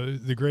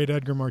 the great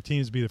Edgar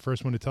Martinez would be the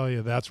first one to tell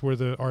you that's where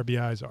the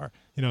RBIs are.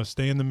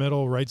 Stay in the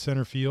middle, right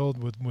center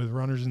field with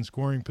runners in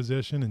scoring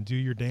position and do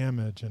your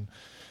damage. And,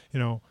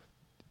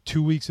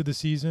 2 weeks of the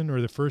season,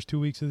 or the first 2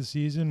 weeks of the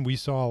season, we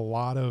saw a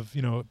lot of,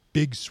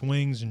 big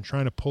swings and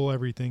trying to pull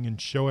everything and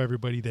show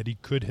everybody that he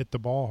could hit the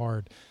ball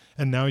hard.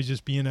 And now he's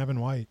just being Evan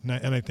White.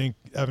 And I think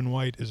Evan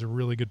White is a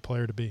really good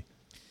player to be.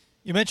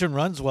 You mentioned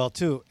runs well,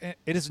 too.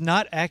 It is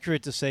not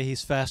accurate to say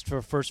he's fast for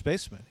a first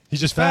baseman.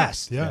 He's just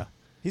fast. Yeah.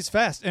 He's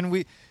fast. And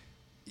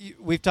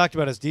we've talked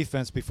about his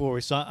defense before.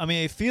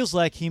 It feels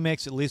like he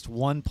makes at least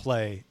one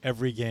play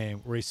every game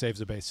where he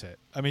saves a base hit.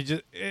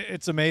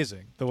 It's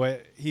amazing the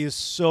way he is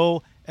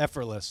so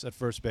effortless at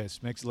first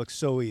base. Makes it look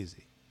so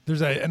easy.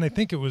 And I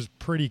think it was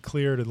pretty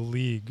clear to the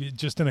league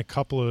just in a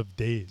couple of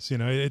days.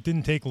 It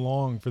didn't take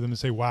long for them to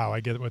say, wow, I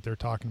get what they're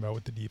talking about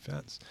with the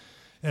defense.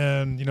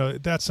 And,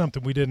 that's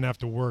something we didn't have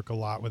to work a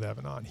lot with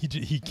Evan on.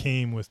 He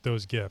came with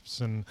those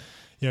gifts. And,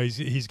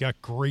 he's got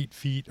great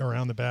feet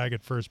around the bag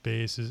at first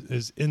base.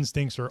 His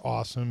instincts are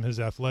awesome. His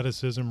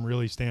athleticism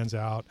really stands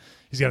out.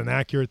 He's got an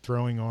accurate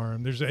throwing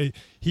arm.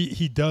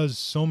 He does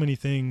so many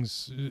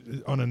things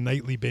on a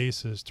nightly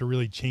basis to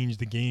really change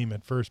the game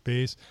at first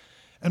base.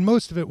 And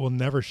most of it will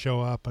never show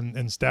up in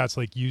stats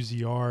like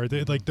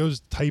UZR. Like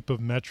those type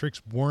of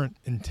metrics weren't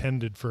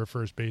intended for a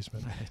first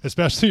baseman,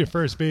 especially a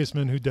first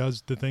baseman who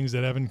does the things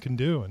that Evan can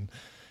do. And,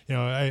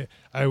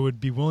 I would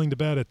be willing to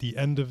bet at the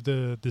end of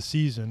the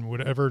season,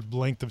 whatever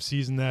length of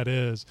season that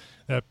is,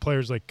 that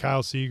players like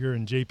Kyle Seager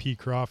and J.P.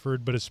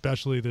 Crawford, but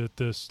especially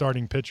the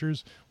starting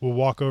pitchers, will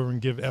walk over and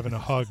give Evan a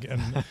hug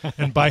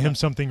and buy him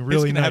something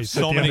really nice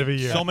at the end of the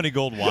year. So many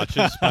gold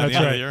watches by the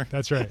end of the year.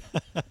 That's right.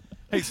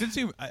 Hey, since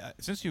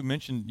you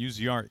mentioned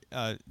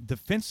UZR,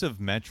 defensive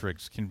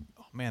metrics can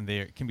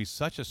be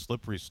such a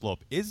slippery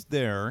slope. Is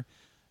there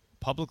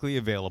publicly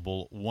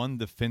available one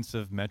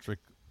defensive metric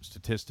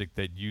statistic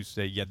that you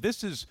say, yeah,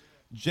 this is,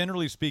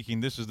 generally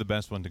speaking, this is the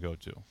best one to go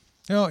to?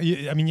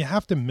 You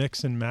have to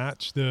mix and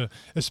match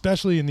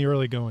especially in the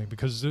early going,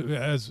 because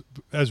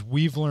as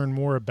we've learned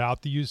more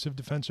about the use of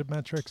defensive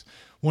metrics,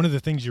 one of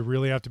the things you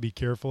really have to be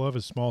careful of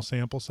is small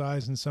sample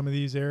size in some of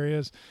these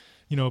areas.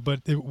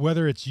 But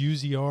whether it's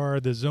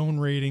UZR, the zone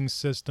rating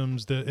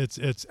systems,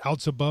 it's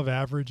outs above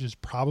average is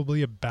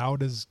probably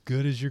about as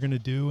good as you're going to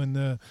do in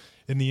the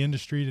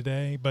industry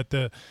today.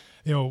 But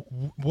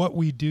what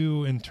we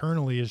do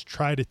internally is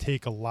try to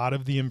take a lot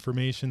of the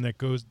information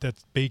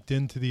that's baked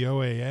into the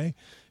OAA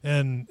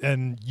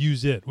and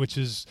use it, which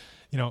is,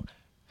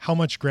 how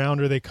much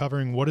ground are they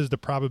covering? What is the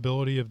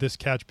probability of this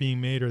catch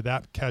being made or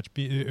that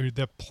or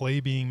that play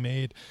being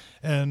made?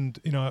 And,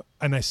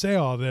 and I say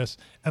all this,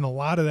 and a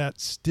lot of that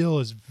still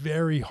is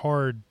very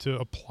hard to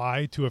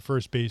apply to a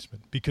first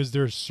baseman, because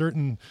there are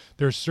certain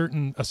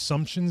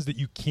assumptions that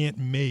you can't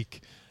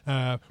make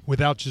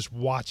without just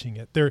watching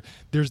it.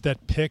 There's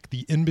that pick,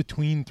 the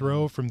in-between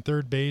throw from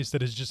third base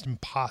that is just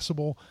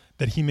impossible,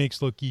 that he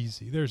makes look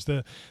easy.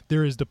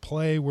 There is the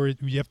play where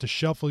you have to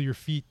shuffle your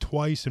feet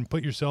twice and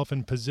put yourself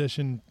in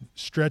position,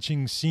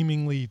 stretching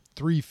seemingly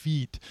 3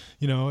 feet,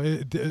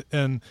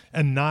 and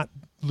not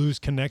lose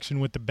connection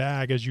with the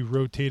bag as you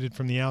rotated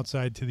from the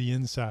outside to the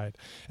inside,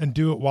 and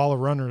do it while a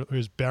runner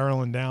is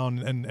barreling down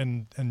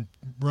and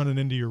running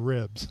into your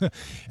ribs.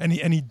 and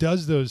he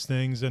does those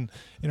things. And,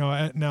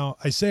 now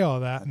I say all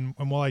that, and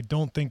while I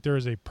don't think there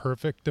is a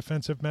perfect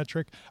defensive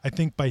metric, I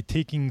think by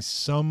taking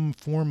some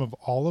form of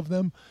all of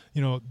them,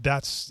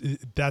 that's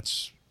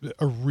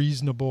a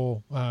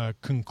reasonable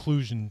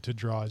conclusion to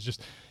draw. Is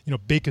just,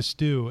 bake a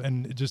stew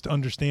and just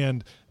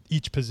understand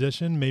each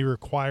position may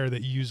require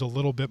that you use a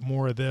little bit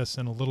more of this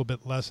and a little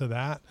bit less of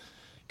that.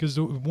 Because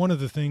one of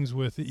the things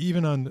with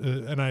even on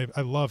and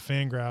I love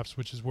Fangraphs,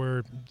 which is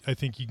where I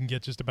think you can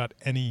get just about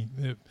any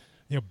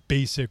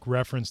basic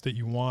reference that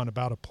you want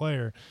about a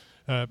player,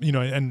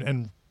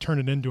 and turn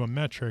it into a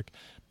metric.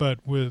 But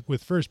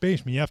with first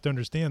baseman, you have to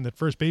understand that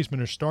first basemen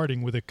are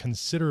starting with a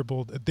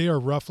considerable. They are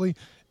roughly,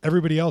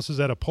 everybody else is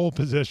at a pole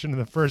position,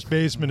 and the first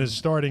baseman is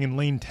starting in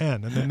lane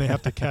 10, and then they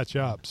have to catch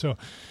up. So,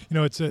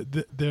 it's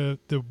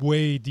the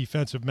way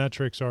defensive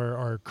metrics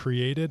are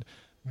created.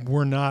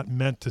 We're not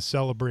meant to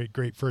celebrate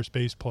great first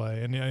base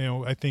play, and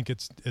I think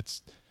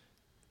it's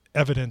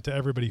evident to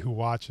everybody who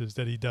watches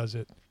that he does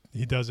it.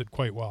 He does it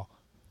quite well.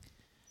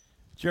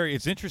 Jerry,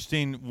 it's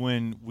interesting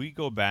when we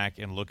go back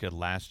and look at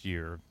last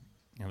year.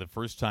 The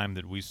first time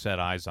that we set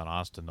eyes on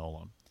Austin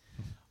Nola.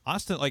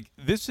 Austin,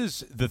 this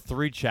is the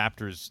 3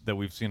 chapters that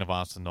we've seen of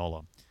Austin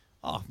Nola.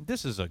 Oh,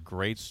 this is a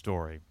great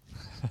story.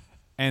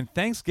 And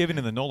Thanksgiving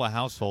in the Nola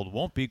household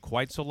won't be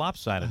quite so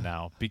lopsided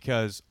now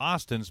because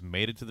Austin's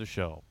made it to the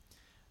show.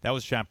 That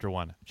was chapter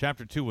 1.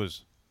 Chapter 2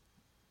 was,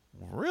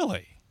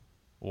 really?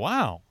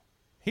 Wow.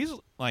 He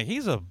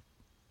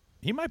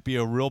might be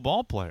a real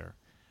ball player.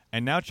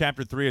 And now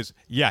chapter 3 is,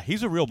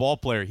 he's a real ball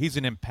player. He's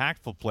an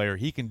impactful player.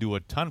 He can do a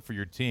ton for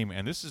your team.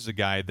 And this is a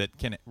guy that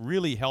can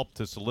really help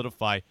to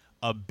solidify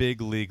a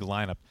big league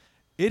lineup.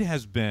 It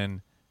has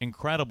been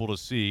incredible to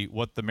see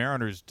what the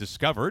Mariners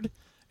discovered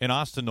in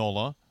Austin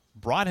Nola,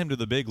 brought him to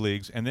the big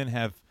leagues, and then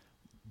have,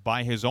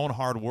 by his own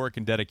hard work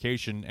and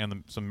dedication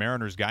and some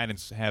Mariners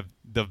guidance, have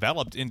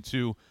developed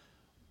into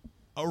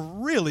a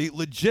really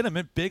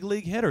legitimate big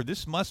league hitter.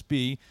 This must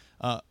be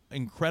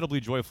incredibly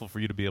joyful for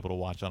you to be able to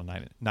watch on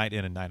a night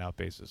in and night out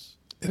basis.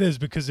 It is,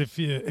 because if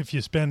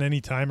you spend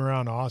any time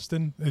around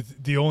Austin,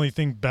 the only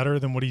thing better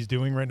than what he's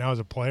doing right now as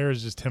a player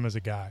is just him as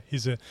a guy.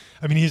 He's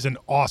an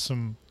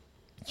awesome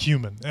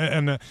human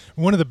and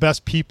one of the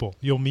best people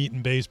you'll meet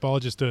in baseball.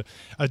 Just a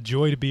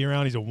joy to be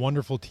around. He's a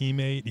wonderful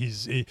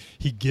teammate.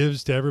 He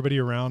gives to everybody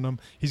around him.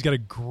 He's got a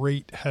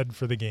great head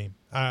for the game.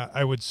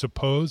 I would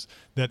suppose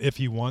that if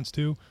he wants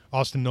to,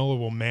 Austin Nola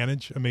will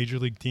manage a major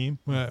league team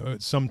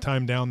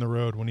sometime down the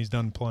road when he's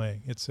done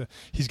playing.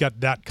 He's got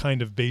that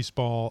kind of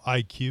baseball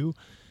IQ,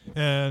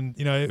 and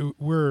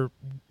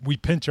we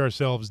pinch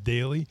ourselves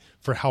daily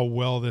for how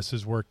well this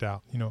has worked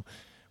out.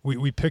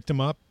 We picked him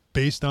up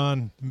based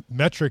on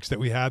metrics that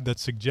we had that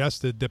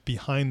suggested that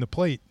behind the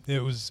plate,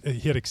 he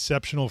had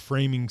exceptional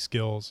framing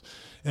skills,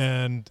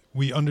 and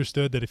we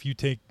understood that if you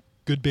take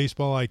good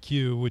baseball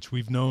IQ, which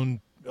we've known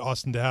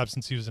Austin to have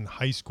since he was in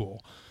high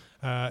school,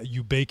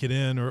 you bake it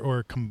in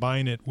or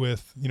combine it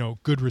with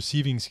good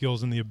receiving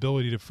skills and the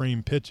ability to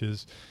frame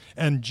pitches,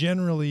 and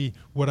generally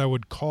what I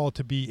would call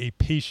to be a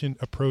patient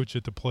approach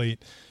at the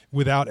plate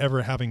without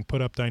ever having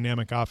put up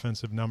dynamic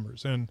offensive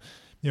numbers. And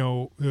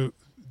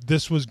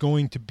this was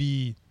going to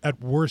be, at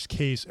worst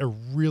case, a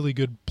really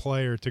good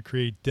player to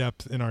create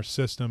depth in our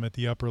system at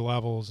the upper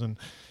levels. And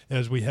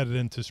as we headed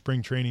into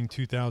spring training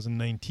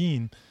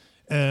 2019,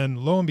 and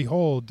lo and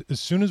behold, as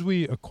soon as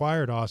we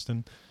acquired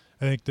Austin,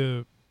 I think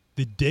the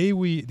day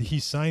he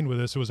signed with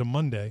us, it was a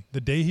Monday.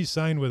 The day he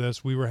signed with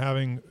us, we were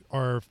having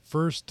our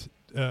first,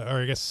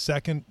 or I guess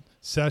second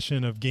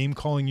session of Game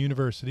Calling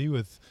University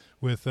with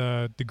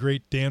the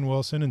great Dan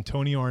Wilson and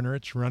Tony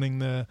Arnerich running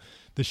the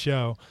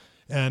show.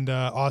 And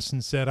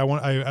Austin said,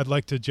 I'd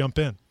like to jump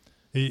in.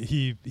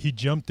 He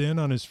jumped in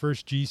on his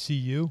first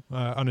GCU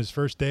on his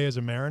first day as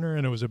a Mariner,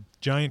 and it was a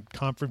giant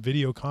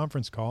video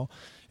conference call.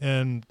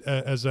 And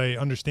as I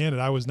understand it,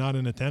 I was not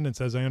in attendance.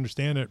 As I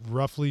understand it,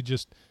 roughly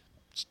just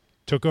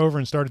took over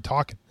and started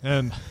talking,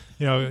 and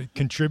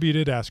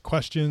contributed, asked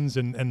questions,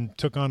 and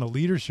took on a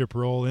leadership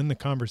role in the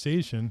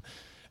conversation.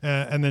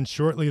 And then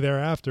shortly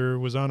thereafter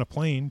was on a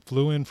plane,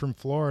 flew in from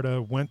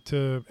Florida, went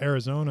to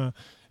Arizona,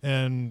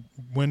 and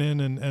went in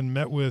and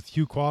met with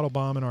Hugh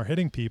Quattlebaum and our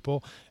hitting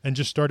people, and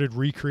just started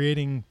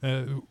recreating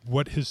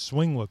what his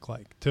swing looked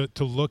like,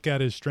 to look at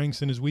his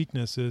strengths and his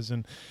weaknesses,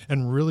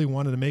 and really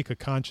wanted to make a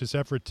conscious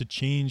effort to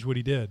change what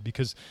he did,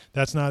 because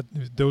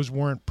those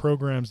weren't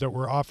programs that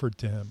were offered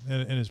to him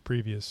in his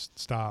previous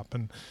stop.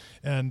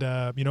 And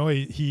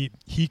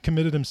he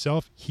committed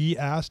himself. He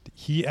asked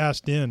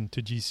in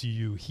to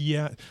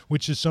GCU,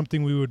 which is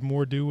something we would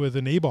more do with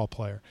an A-ball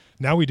player.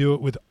 Now we do it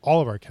with all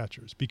of our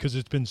catchers, because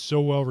it's been so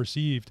well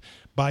received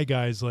by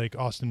guys like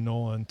Austin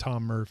Nola and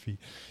Tom Murphy,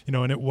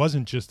 and it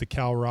wasn't just the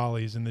Cal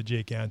Raleighs and the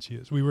Jake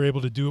Ancias. We were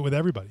able to do it with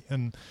everybody,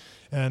 and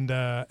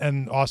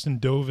Austin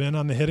dove in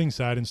on the hitting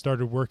side and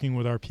started working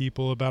with our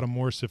people about a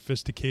more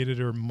sophisticated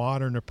or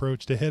modern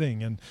approach to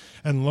hitting,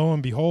 and lo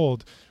and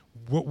behold,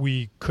 what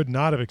we could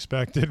not have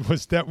expected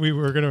was that we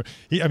were going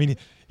to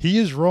 – he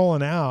is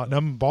rolling out, and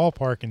I'm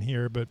ballparking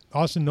here, but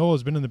Austin Nola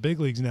has been in the big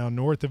leagues now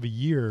north of a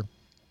year,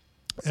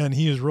 and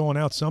he is rolling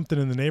out something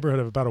in the neighborhood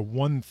of about a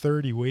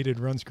 130 weighted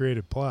runs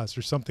created plus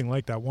or something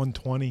like that,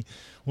 120,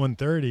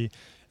 130.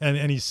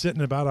 And he's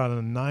sitting about on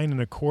a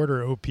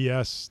 9.25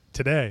 OPS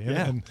today.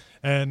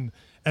 Yeah.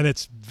 And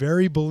it's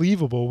very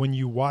believable when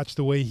you watch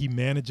the way he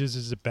manages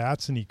his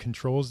at-bats and he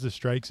controls the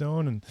strike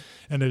zone.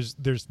 And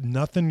there's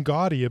nothing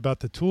gaudy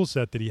about the tool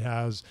set that he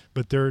has,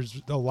 but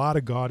there's a lot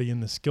of gaudy in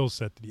the skill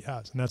set that he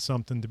has, and that's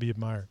something to be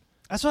admired.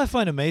 That's what I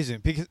find amazing,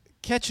 because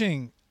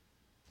catching,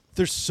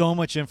 there's so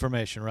much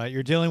information, right?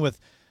 You're dealing with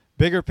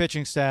bigger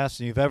pitching staffs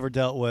than you've ever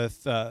dealt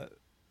with,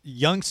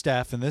 young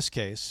staff in this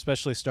case,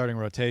 especially starting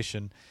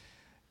rotation.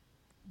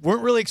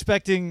 Weren't really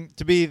expecting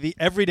to be the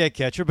everyday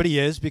catcher, but he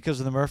is because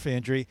of the Murphy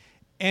injury.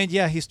 And,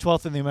 yeah, he's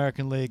 12th in the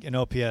American League in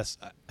OPS,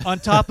 on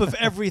top of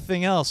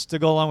everything else to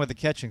go along with the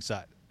catching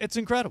side. It's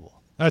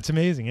incredible. That's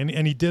amazing.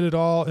 And he did it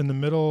all in the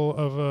middle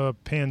of a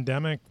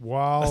pandemic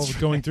while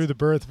going through the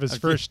birth of his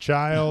first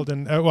child.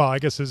 And, well, I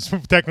guess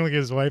technically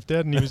his wife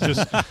did, and he was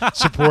just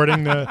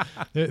supporting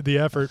the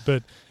effort.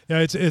 But,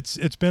 yeah,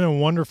 it's been a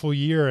wonderful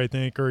year, I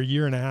think, or a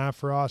year and a half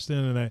for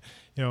Austin.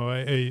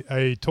 And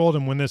I told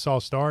him when this all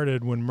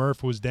started, when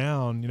Murph was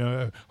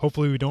down,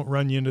 hopefully we don't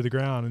run you into the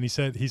ground. And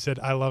he said,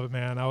 I love it,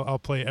 man. I'll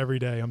play every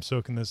day. I'm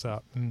soaking this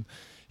up. And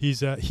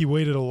he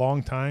waited a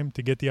long time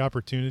to get the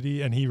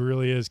opportunity, and he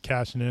really is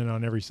cashing in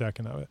on every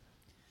second of it.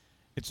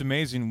 It's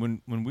amazing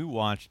when we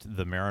watched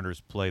the Mariners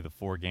play the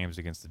 4 games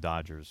against the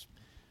Dodgers.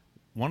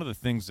 One of the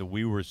things that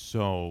we were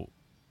so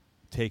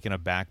taken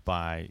aback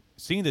by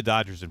seeing the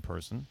Dodgers in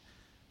person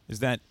is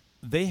that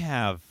they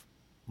have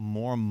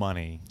more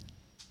money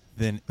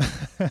than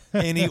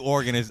any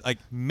organization. Like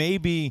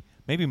maybe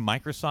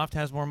Microsoft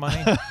has more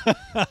money.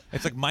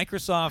 It's like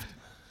Microsoft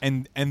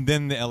and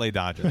then the LA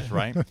Dodgers,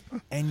 right?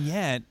 And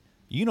yet,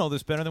 you know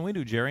this better than we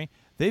do, Jerry.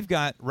 They've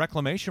got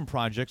reclamation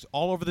projects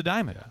all over the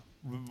diamond,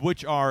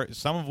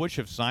 some of which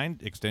have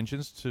signed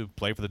extensions to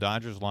play for the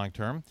Dodgers long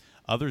term.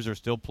 Others are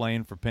still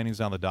playing for pennies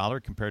on the dollar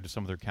compared to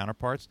some of their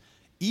counterparts.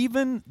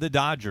 Even the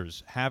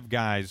Dodgers have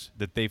guys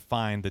that they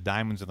find the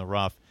diamonds in the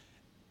rough.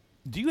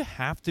 Do you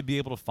have to be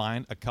able to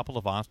find a couple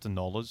of Austin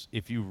Nolas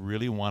if you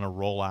really want to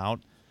roll out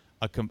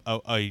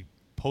a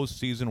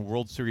postseason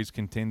World Series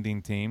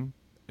contending team?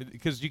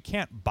 Because you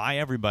can't buy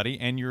everybody,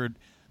 and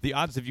the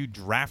odds of you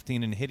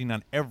drafting and hitting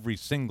on every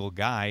single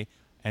guy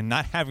and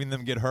not having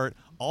them get hurt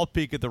all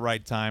peak at the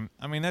right time.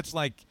 I mean, that's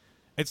like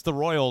it's the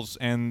Royals,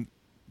 and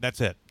that's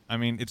it. I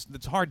mean,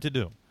 it's hard to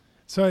do.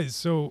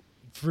 So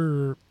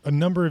for a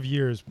number of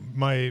years,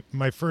 my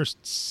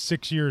first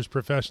 6 years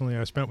professionally,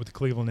 I spent with the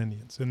Cleveland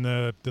Indians in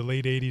the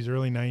late 80s,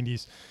 early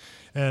 90s.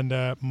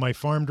 And my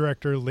farm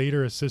director,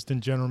 later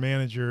assistant general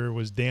manager,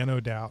 was Dan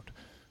O'Dowd,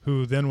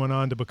 who then went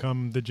on to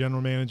become the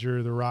general manager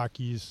of the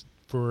Rockies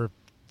for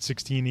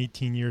 16,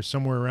 18 years,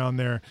 somewhere around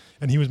there.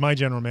 And he was my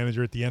general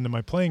manager at the end of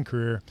my playing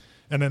career.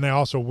 And then I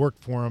also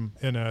worked for him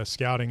in a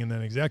scouting and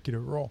then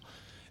executive role.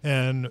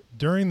 And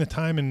during the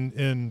time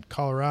in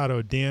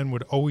Colorado, Dan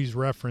would always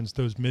reference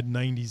those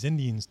mid-90s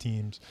Indians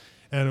teams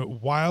and a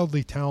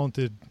wildly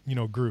talented,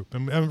 group,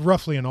 and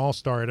roughly an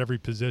all-star at every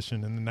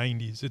position in the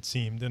 90s, it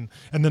seemed, and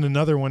then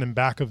another one in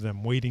back of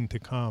them waiting to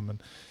come.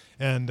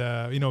 And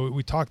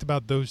we talked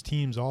about those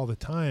teams all the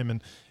time,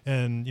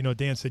 and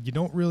Dan said you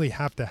don't really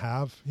have to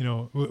have,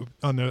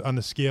 on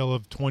the scale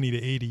of 20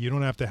 to 80, you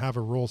don't have to have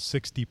a roll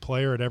 60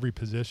 player at every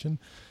position.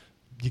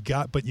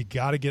 But you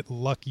got to get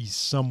lucky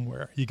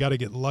somewhere. You got to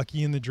get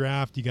lucky in the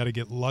draft. You got to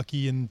get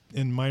lucky in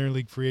minor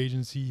league free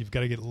agency. You've got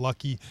to get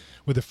lucky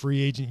with a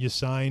free agent you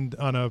signed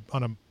on a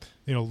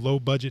low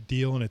budget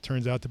deal, and it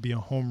turns out to be a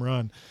home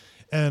run.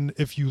 And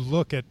if you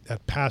look at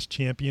past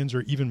champions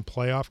or even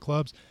playoff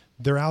clubs,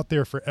 they're out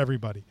there for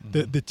everybody.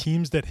 Mm-hmm. The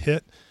teams that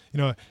hit,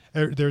 we're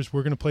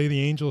going to play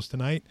the Angels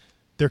tonight.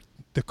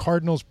 The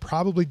Cardinals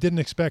probably didn't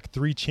expect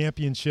 3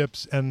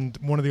 championships and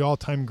one of the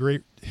all-time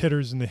great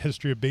hitters in the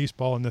history of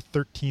baseball in the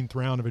 13th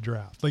round of a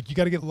draft. Like, you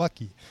got to get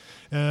lucky.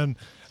 And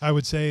I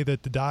would say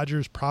that the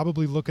Dodgers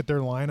probably look at their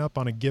lineup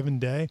on a given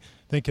day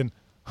thinking,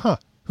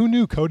 who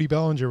knew Cody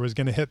Bellinger was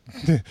going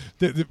to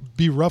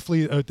be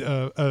roughly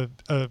an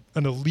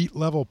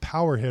elite-level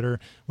power hitter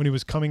when he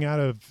was coming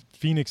out of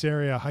Phoenix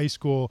area high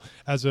school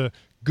as a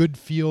good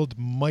field,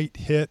 might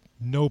hit,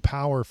 no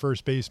power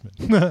first baseman.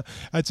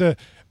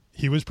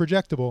 He was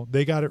projectable.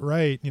 They got it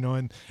right,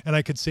 and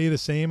I could say the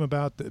same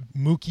about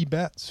Mookie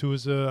Betts, who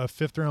was a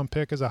 5th-round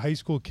pick as a high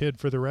school kid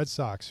for the Red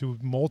Sox, who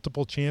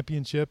multiple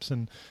championships,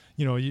 and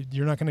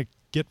you're not going to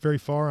get very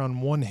far on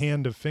one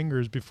hand of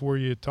fingers before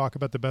you talk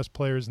about the best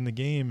players in the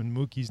game, and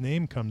Mookie's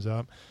name comes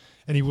up,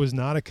 and he was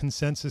not a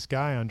consensus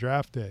guy on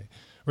draft day.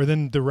 Or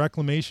then the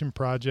reclamation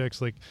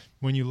projects, like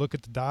when you look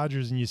at the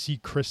Dodgers and you see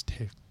Chris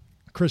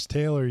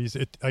Taylor,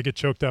 I get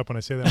choked up when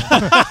I say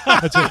that.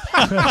 That's it.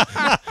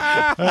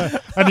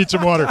 I need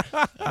some water.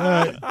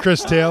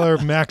 Chris Taylor,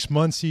 Max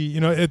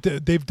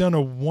Muncy, they've done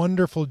a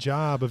wonderful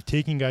job of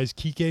taking guys.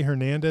 Kike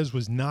Hernandez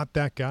was not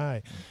that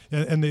guy.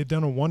 And they've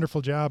done a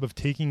wonderful job of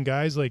taking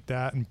guys like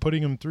that and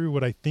putting them through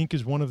what I think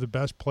is one of the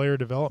best player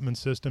development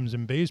systems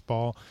in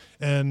baseball.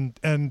 And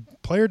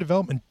player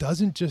development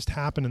doesn't just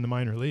happen in the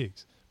minor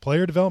leagues.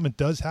 Player development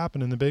does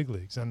happen in the big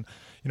leagues, and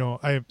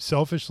I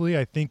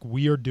think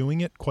we are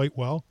doing it quite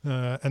well,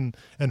 and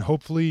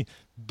hopefully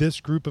this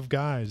group of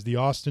guys, the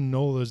Austin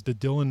Nolas, the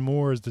Dylan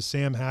Moores, the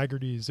Sam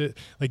Haggertys,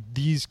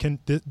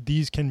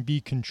 these can be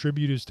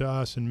contributors to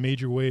us in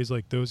major ways,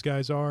 like those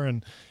guys are,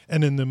 and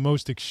in the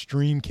most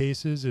extreme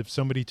cases, if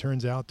somebody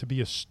turns out to be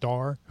a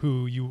star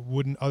who you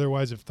wouldn't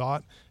otherwise have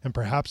thought, and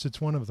perhaps it's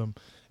one of them.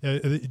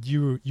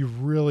 You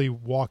really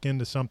walk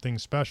into something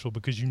special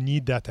because you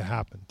need that to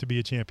happen to be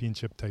a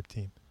championship type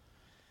team.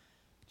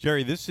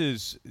 Jerry, this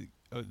is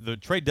the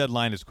trade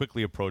deadline is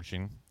quickly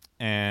approaching,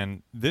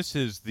 and this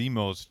is the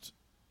most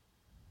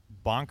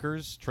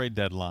bonkers trade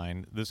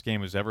deadline this game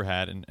has ever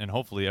had, and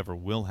hopefully ever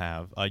will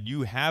have.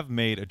 You have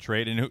made a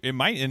trade, and it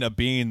might end up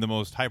being the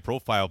most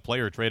high-profile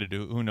player traded.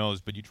 Who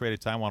knows? But you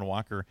traded Taijuan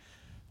Walker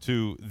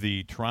to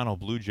the Toronto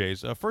Blue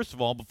Jays. First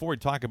of all, before we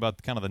talk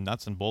about kind of the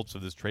nuts and bolts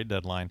of this trade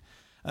deadline.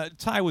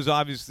 Ty was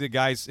obviously the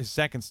guy's his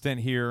second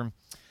stint here.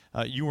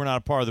 You were not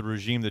a part of the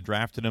regime that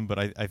drafted him, but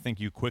I think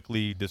you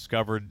quickly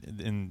discovered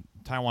in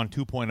Taijuan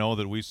 2.0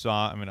 that we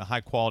saw. I mean, a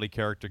high-quality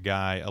character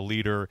guy, a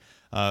leader,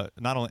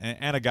 not only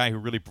and a guy who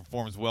really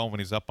performs well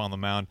when he's up on the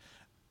mound.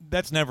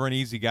 That's never an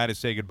easy guy to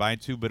say goodbye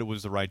to, but it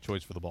was the right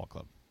choice for the ball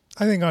club.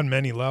 I think on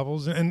many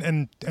levels,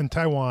 and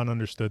Taijuan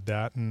understood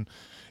that. And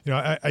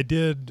I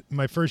did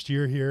my first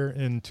year here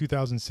in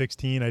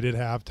 2016. I did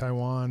have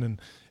Taijuan,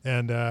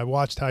 and I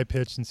watched Ty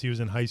pitch since he was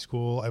in high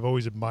school. I've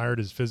always admired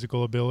his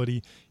physical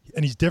ability,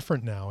 and he's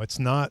different now. It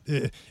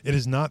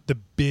is not the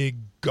big,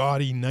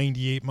 gaudy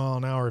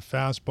 98-mile-an-hour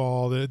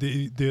fastball,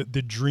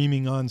 the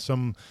dreaming on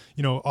some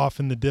off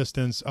in the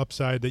distance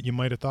upside that you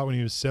might have thought when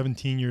he was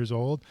 17 years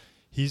old.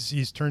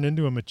 He's turned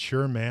into a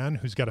mature man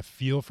who's got a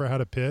feel for how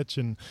to pitch,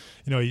 and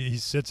he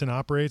sits and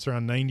operates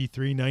around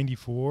 93,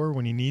 94.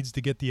 When he needs to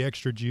get the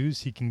extra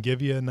juice, he can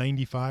give you a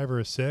 95 or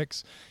a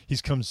 6.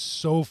 He's come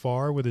so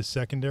far with his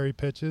secondary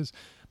pitches,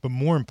 but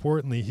more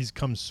importantly, he's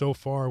come so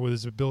far with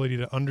his ability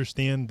to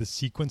understand the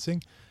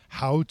sequencing,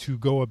 how to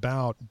go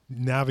about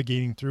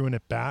navigating through an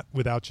at-bat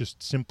without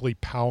just simply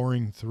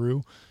powering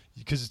through,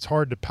 because it's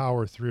hard to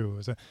power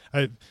through.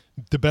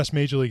 The best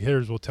major league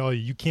hitters will tell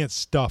you can't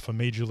stuff a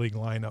major league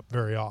lineup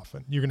very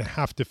often. You're going to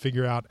have to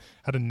figure out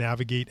how to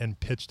navigate and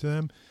pitch to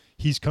them.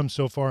 He's come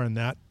so far in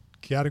that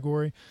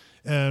category.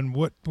 And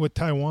what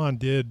Taijuan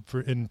did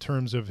in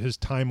terms of his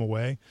time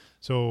away.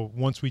 So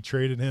once we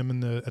traded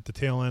him at the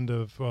tail end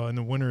of in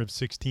the winter of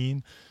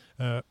 16,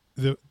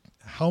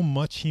 how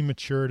much he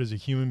matured as a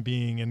human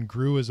being and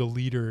grew as a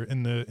leader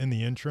in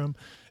the interim,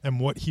 and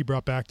what he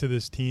brought back to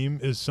this team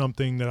is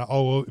something that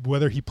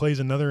whether he plays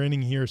another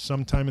inning here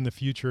sometime in the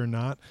future or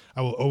not,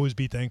 I will always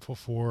be thankful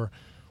for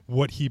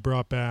what he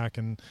brought back,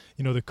 and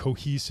the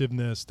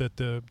cohesiveness that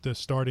the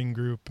starting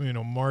group,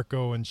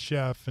 Marco and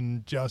Chef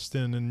and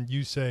Justin and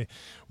Yusei,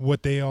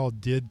 what they all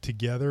did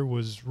together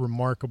was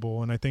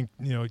remarkable, and I think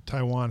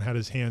Taijuan had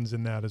his hands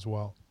in that as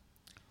well.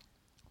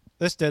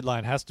 This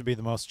deadline has to be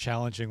the most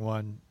challenging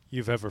one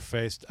you've ever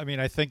faced. I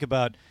mean, I think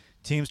about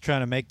teams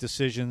trying to make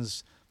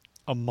decisions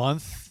a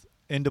month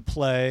into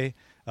play.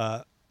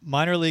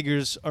 Minor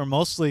leaguers are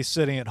mostly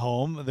sitting at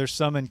home. There's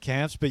some in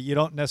camps, but you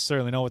don't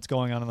necessarily know what's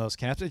going on in those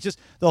camps. It's just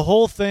the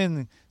whole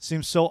thing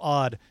seems so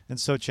odd and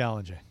so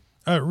challenging.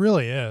 It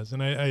really is,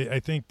 and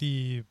I think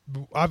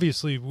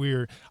obviously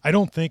I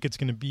don't think it's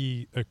going to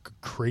be a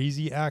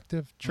crazy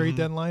active trade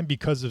deadline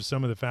because of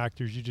some of the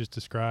factors you just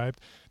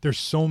described. There's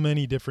so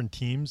many different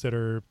teams that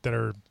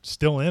are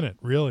still in it,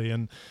 really,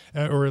 and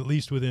or at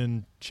least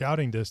within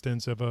shouting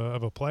distance of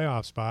a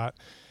playoff spot.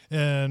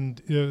 And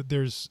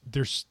there's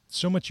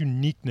so much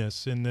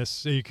uniqueness in this.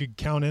 So you could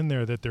count in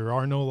there that there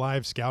are no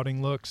live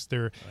scouting looks.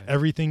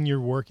 Everything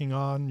you're working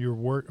on,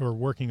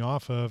 working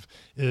off of,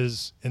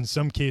 is in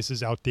some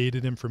cases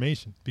outdated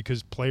information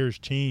because players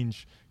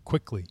change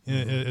quickly,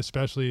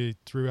 especially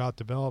throughout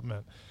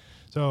development.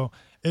 So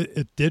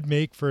it did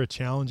make for a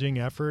challenging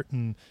effort,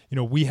 and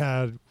we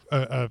had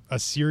a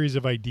series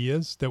of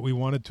ideas that we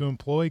wanted to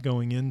employ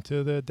going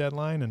into the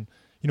deadline, and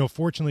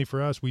fortunately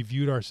for us, we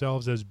viewed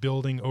ourselves as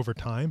building over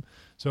time.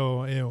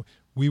 So,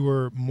 we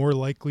were more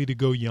likely to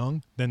go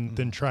young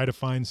than try to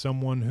find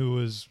someone who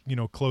was,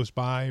 close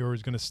by or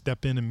is going to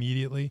step in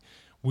immediately.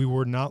 We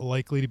were not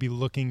likely to be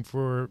looking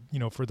for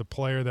the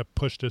player that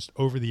pushed us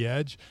over the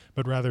edge,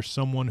 but rather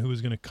someone who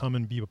was going to come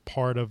and be a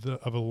part of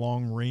a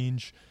long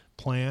range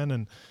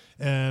plan.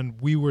 And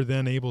we were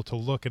then able to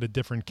look at a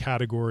different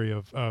category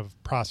of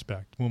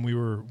prospect when we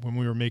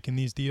were making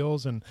these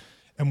deals. And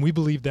we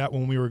believed that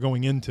when we were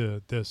going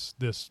into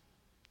this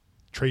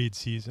trade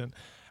season.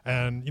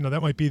 And,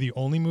 that might be the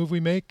only move we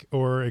make,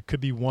 or it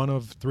could be one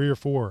of 3 or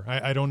 4.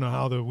 I don't know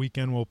how the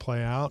weekend will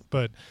play out,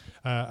 but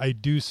I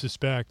do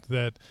suspect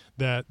that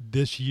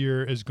this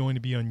year is going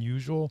to be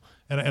unusual.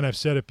 And I've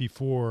said it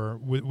before,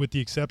 with the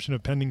exception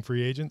of pending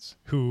free agents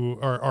who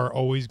are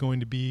always going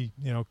to be,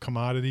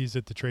 commodities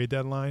at the trade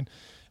deadline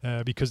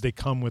because they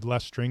come with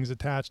less strings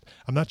attached.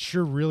 I'm not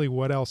sure really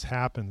what else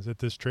happens at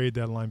this trade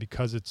deadline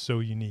because it's so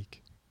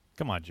unique.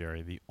 Come on,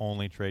 Jerry. The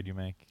only trade you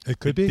make. It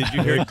could be. Did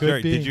you hear? It could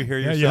Jerry, be. Did you hear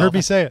yourself? Yeah, you heard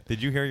me say it.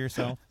 Did you hear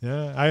yourself?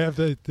 Yeah, I have.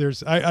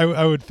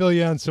 I would fill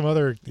you on some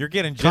other. You're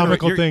getting jittery.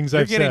 comical things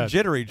You're I've getting said.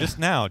 jittery just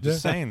now,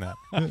 just saying that.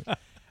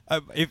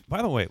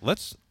 By the way,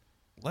 let's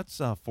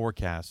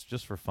forecast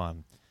just for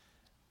fun.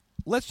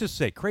 Let's just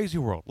say crazy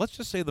world. Let's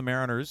just say the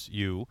Mariners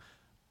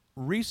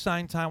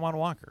re-sign Taijuan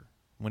Walker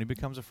when he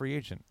becomes a free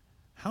agent.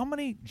 How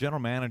many general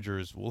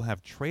managers will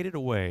have traded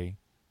away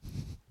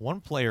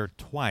one player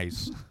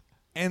twice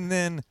and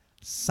then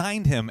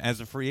signed him as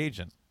a free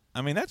agent?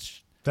 I mean,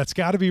 that's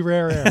got to be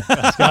rare air.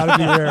 That's got to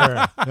be rare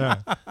air.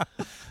 Yeah.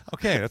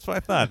 Okay, that's what I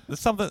thought. There's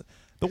something.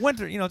 The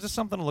winter, just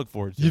something to look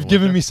forward to. You've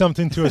given me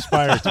something to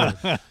aspire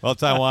to. Well,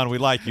 Taijuan, we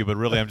like you, but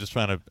really, I'm just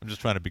trying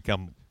to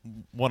become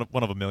one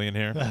of a million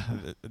here.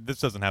 This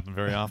doesn't happen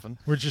very often.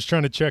 We're just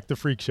trying to check the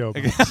freak show.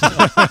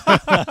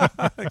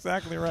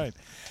 Exactly right.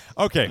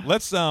 Okay,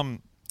 let's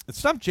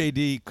Stump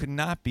JD could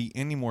not be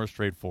any more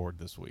straightforward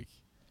this week.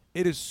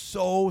 It is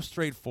so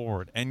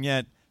straightforward, and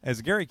yet,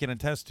 as Gary can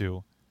attest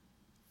to,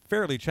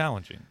 fairly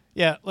challenging.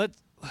 Yeah,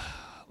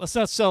 let's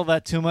not sell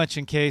that too much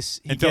in case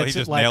he Until gets he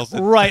just it, nails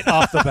it. right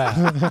off the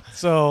bat.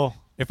 So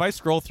if I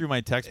scroll through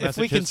my text if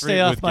message we can history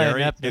stay off with my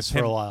Gary, ineptness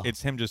for a while.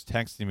 It's him just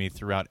texting me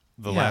throughout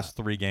the last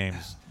 3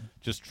 games,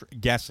 just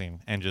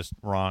guessing and just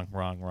wrong.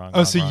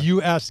 Oh, so wrong.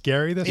 you asked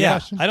Gary this yeah,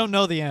 question? I don't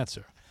know the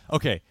answer.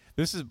 Okay,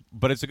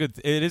 but it's a good.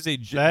 It is a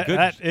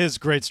That is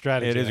great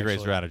strategy. It is a great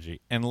actually.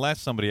 strategy,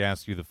 unless somebody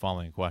asks you the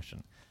following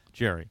question,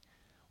 Jerry.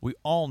 We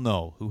all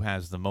know who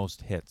has the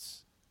most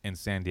hits in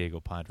San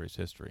Diego Padres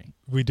history.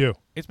 We do.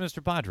 It's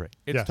Mr. Padre.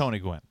 It's Yes. Tony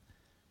Gwynn.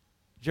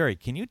 Jerry,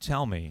 can you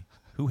tell me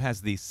who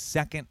has the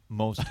second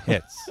most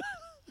hits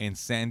in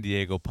San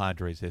Diego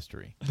Padres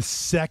history? The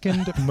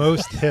second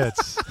most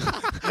hits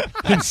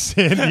in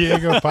San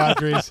Diego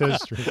Padres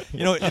history.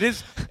 It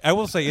is. I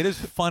will say it is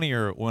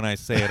funnier when I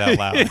say it out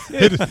loud.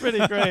 It's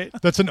pretty great.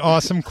 That's an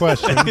awesome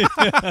question.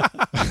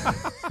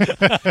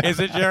 Is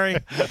it, Jerry?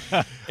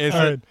 Is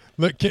All it? right.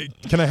 Look,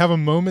 can I have a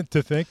moment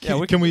to think?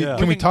 Yeah, can we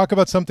can- talk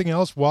about something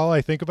else while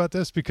I think about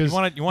this? Because You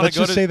wanna let's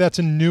go just to- say that's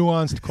a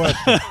nuanced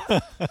question.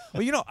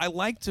 Well, I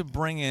like to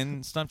bring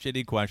in Stump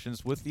JD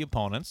questions with the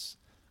opponents.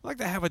 I like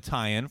to have a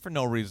tie-in for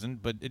no reason,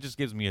 but it just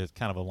gives me a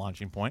kind of a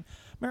launching point.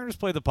 Mariners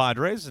play the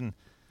Padres, and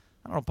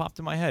I don't know, popped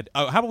in my head.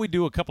 How about we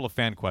do a couple of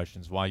fan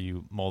questions while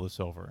you mull this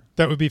over?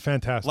 That would be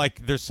fantastic.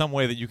 Like, there's some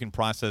way that you can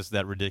process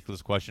that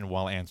ridiculous question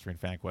while answering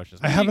fan questions.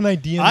 I have an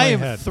idea in I my am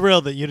head.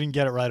 thrilled that you didn't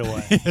get it right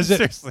away. Is it?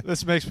 Seriously.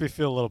 This makes me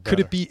feel a little better.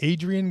 Could it be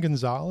Adrian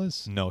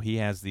Gonzalez? No, he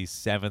has the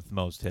 7th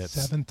most hits.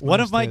 Seventh. One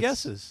most of my hits.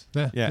 guesses.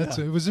 Yeah.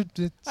 It was. It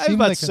I have seemed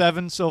about like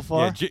 7 so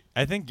far. Yeah,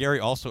 I think Gary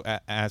also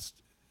asked.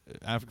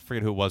 I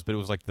forget who it was, but it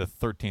was like the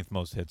 13th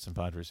most hits in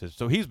Padres history.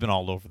 So he's been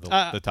all over the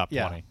top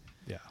yeah. 20.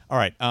 Yeah. All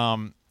right.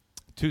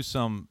 To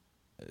some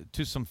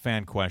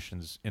fan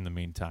questions in the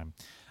meantime.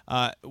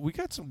 We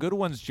got some good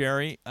ones,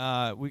 Jerry.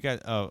 We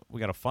got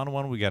a fun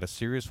one. We got a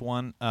serious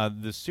one.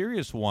 The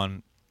serious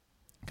one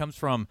comes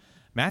from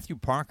Matthew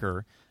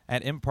Parker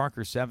at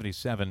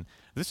mparker77.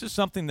 This is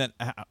something that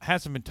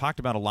hasn't been talked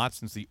about a lot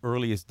since the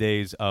earliest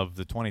days of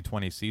the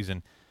 2020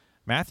 season.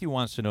 Matthew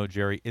wants to know,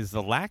 Jerry, is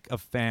the lack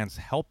of fans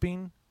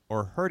helping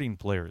or hurting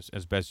players,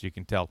 as best you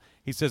can tell?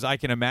 He says, I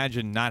can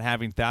imagine not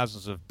having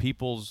thousands of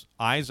people's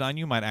eyes on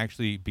you might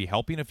actually be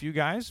helping a few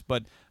guys,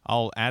 but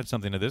I'll add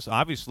something to this.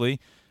 Obviously,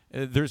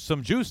 there's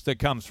some juice that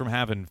comes from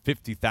having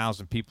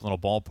 50,000 people in a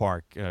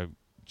ballpark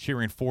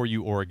cheering for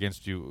you or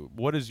against you.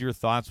 What is your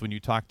thoughts when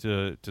you talk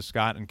to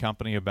Scott and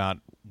company about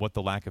what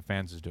the lack of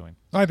fans is doing?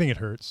 I think it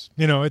hurts.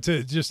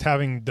 It's just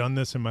having done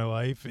this in my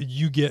life.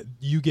 You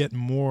get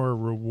more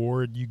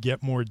reward. You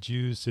get more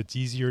juice. It's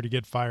easier to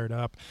get fired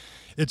up.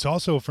 It's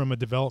also, from a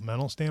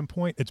developmental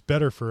standpoint, it's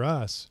better for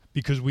us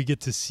because we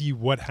get to see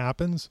what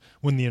happens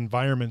when the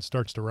environment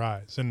starts to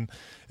rise. And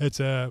it's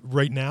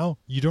right now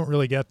you don't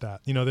really get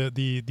that.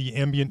 The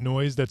ambient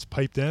noise that's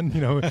piped in.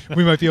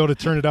 We might be able to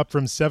turn it up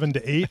from 7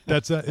 to 8.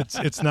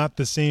 It's not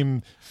the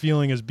same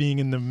feeling as being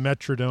in the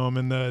Metrodome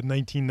in the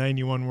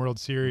 1991 World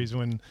Series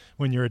when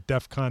you're at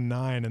DEFCON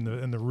 9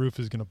 and the roof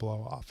is going to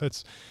blow off.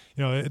 It's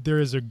there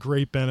is a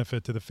great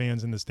benefit to the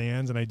fans in the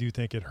stands, and I do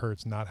think it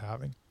hurts not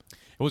having.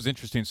 It was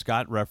interesting.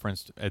 Scott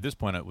referenced, at this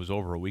point it was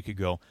over a week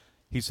ago,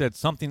 he said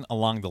something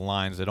along the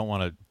lines, I don't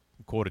want to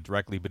quote it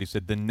directly, but he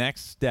said the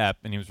next step,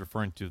 and he was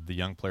referring to the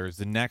young players,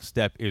 the next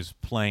step is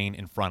playing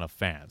in front of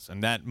fans.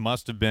 And that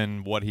must have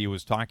been what he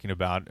was talking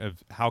about,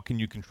 of how can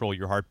you control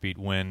your heartbeat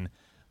when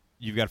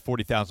you've got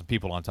 40,000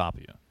 people on top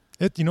of you.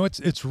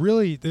 It's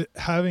really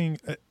having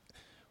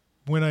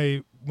when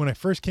I when I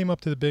first came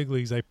up to the big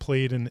leagues, I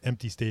played in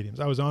empty stadiums.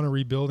 I was on a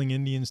rebuilding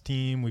Indians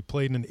team. We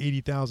played in an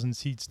 80,000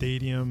 seat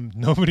stadium.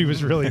 Nobody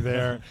was really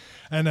there,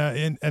 and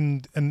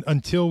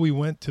until we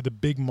went to the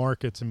big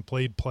markets and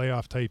played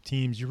playoff type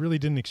teams, you really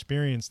didn't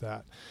experience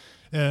that.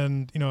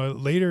 And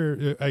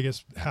later, I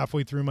guess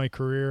halfway through my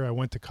career, I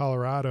went to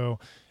Colorado,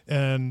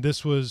 and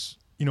this was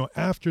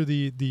after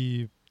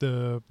the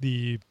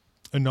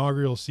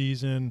inaugural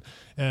season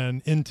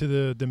and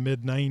into the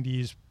mid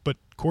 90s, but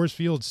Coors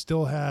Field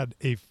still had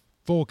a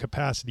full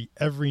capacity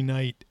every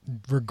night,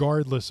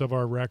 regardless of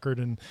our record.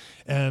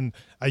 And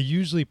I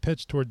usually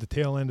pitch toward the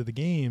tail end of the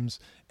games,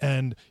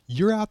 and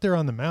you're out there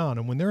on the mound.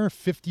 And when there are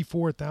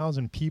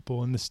 54,000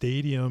 people in the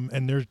stadium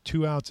and there's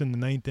 2 outs in the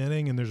 9th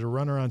inning and there's a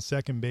runner on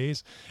second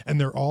base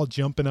and they're all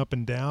jumping up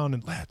and down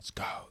and let's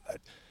go.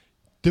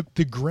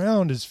 The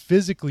ground is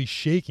physically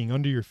shaking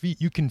under your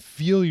feet. You can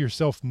feel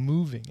yourself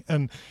moving,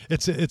 and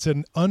it's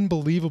an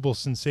unbelievable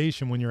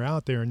sensation when you're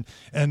out there.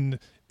 And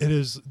it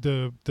is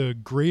the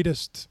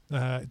greatest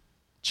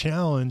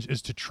challenge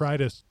is to try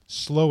to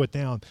slow it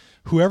down.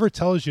 Whoever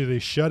tells you they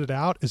shut it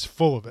out is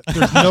full of it.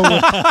 There's no way.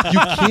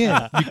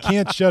 You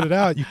can't shut it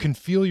out. You can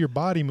feel your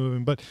body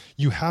moving, but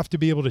you have to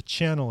be able to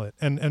channel it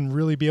and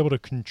really be able to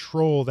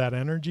control that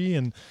energy.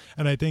 And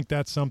I think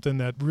that's something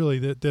that really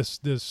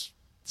this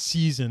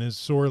season is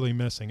sorely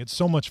missing. It's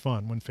so much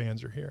fun when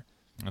fans are here.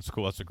 That's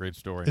cool. That's a great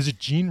story. Is it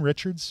Gene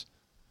Richards?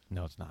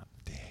 No, it's not.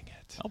 Dang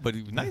it. Oh, but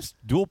nice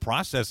dual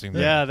processing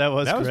there. Yeah, that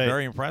was great.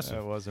 very impressive.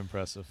 That was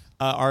impressive.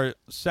 Our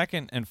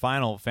second and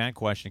final fan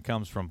question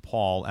comes from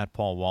Paul at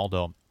Paul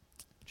Waldo.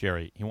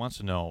 Jerry, he wants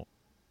to know,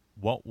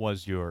 what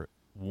was your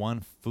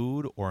one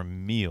food or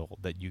meal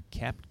that you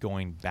kept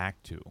going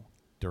back to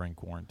during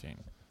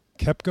quarantine?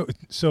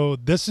 So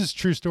this is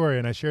true story,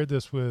 and I shared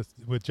this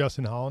with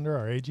Justin Hollander,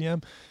 our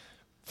AGM.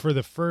 For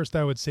the first,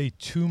 I would say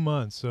 2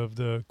 months of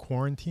the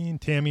quarantine,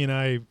 Tammy and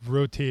I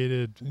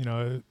rotated,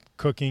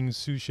 cooking,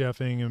 sous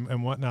chefing,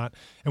 and whatnot,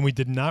 and we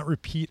did not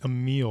repeat a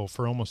meal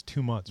for almost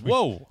 2 months.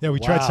 We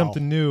tried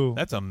something new.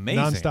 That's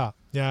amazing. Nonstop.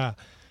 Yeah,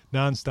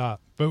 nonstop.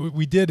 But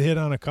we did hit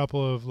on a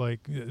couple of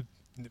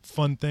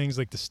fun things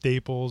like the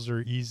staples are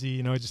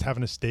easy, just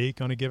having a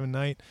steak on a given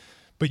night,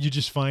 but you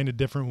just find a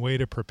different way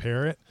to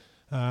prepare it.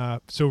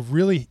 So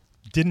really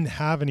didn't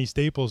have any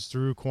staples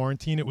through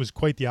quarantine. It was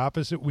quite the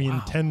opposite. We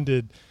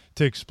intended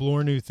to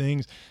explore new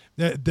things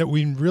that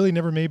we really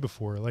never made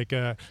before, like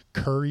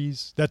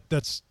curries.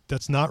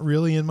 That's not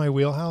really in my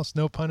wheelhouse,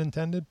 no pun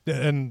intended.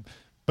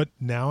 But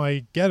now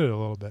I get it a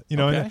little bit,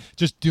 Okay. and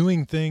just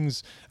doing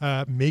things,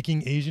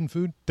 making Asian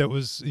food that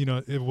was,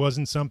 it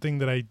wasn't something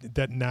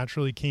that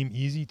naturally came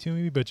easy to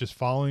me, but just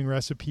following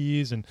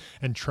recipes and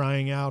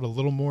trying out a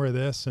little more of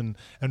this and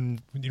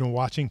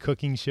watching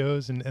cooking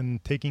shows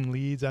and taking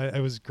leads.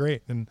 I was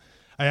great. And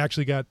I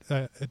actually got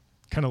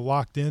kind of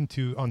locked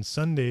into on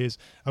Sundays.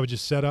 I would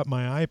just set up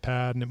my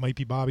iPad, and it might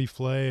be Bobby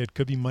Flay, it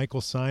could be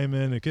Michael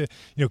Simon, it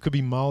could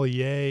be Molly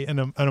Ye,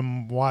 and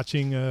I'm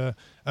watching a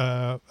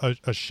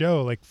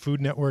show like Food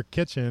Network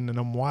Kitchen, and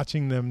I'm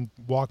watching them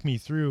walk me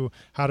through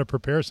how to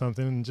prepare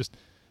something, and just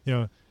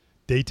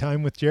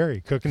daytime with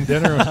Jerry, cooking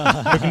dinner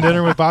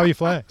with Bobby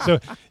Flay. So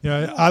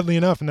oddly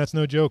enough, and that's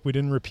no joke, we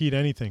didn't repeat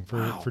anything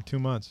for 2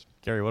 months.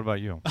 Gary, what about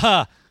you?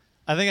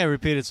 I think I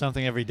repeated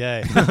something every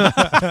day.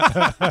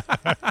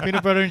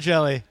 Peanut butter and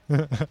jelly.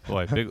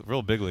 Boy,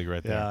 real big league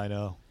right there. Yeah, I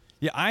know.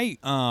 Yeah, I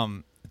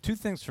two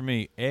things for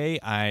me.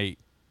 I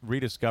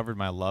rediscovered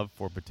my love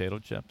for potato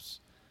chips.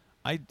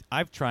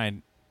 I've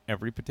tried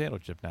every potato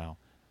chip now,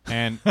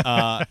 and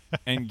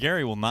and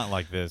Gary will not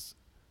like this.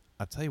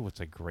 I'll tell you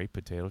what's a great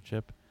potato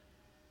chip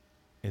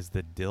is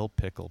the dill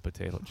pickle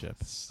potato chip.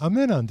 I'm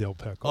in on dill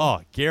pickle.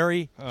 Oh,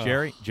 Jerry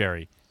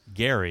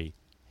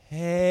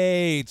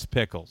hates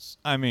pickles.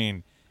 I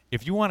mean,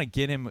 if you want to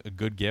get him a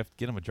good gift,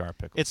 get him a jar of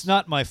pickles. It's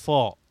not my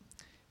fault.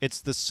 It's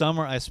the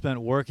summer I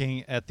spent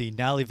working at the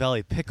Nally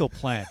Valley pickle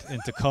plant in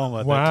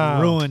Tacoma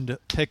that ruined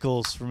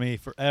pickles for me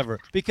forever.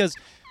 Because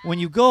when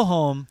you go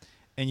home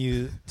and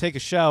you take a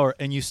shower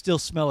and you still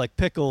smell like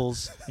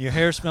pickles, and your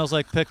hair smells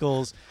like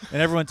pickles,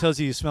 and everyone tells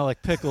you smell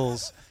like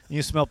pickles, and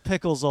you smell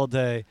pickles all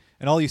day,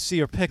 and all you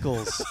see are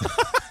pickles.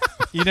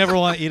 You never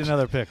want to eat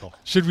another pickle.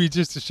 Should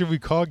we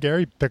call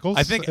Gary Pickles?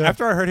 I think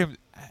after I heard him,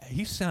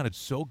 he sounded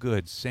so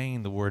good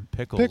saying the word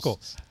pickles.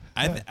 Pickles.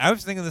 I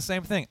was thinking the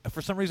same thing.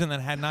 For some reason,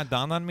 that had not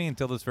dawned on me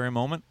until this very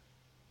moment.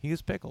 He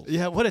is Pickles.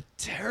 Yeah, what a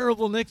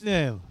terrible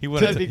nickname. He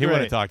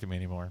wouldn't talk to me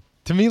anymore.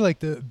 To me, like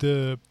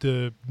the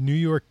New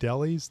York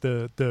delis,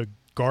 the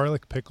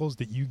garlic pickles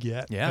that you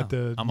get. Yeah, at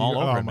the I'm all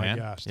over it, oh my man.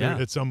 gosh, Yeah.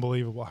 It's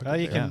unbelievable. Oh,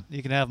 you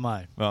can have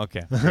mine. Well,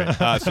 okay. Great.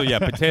 So yeah,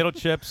 potato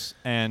chips,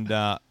 and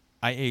I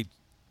ate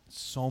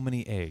so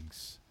many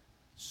eggs.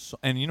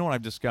 And you know what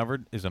I've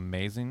discovered is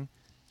amazing?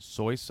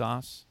 Soy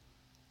sauce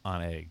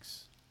on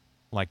eggs.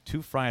 Like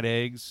 2 fried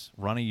eggs,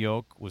 runny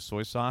yolk with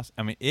soy sauce.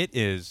 I mean, it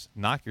is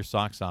knock your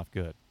socks off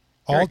good.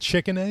 All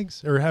chicken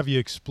eggs, or have you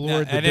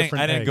explored the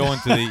different eggs? I didn't go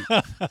into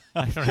the –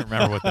 I don't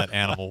remember what that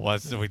animal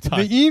was that we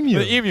talked. The emu.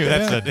 The emu,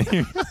 that's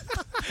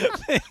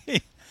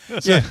it.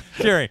 Yeah,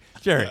 Jerry.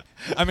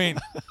 I mean,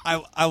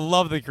 I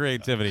love the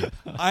creativity.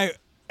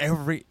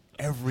 Every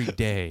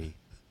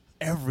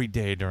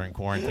day during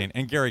quarantine,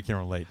 and Gary can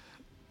relate.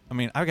 I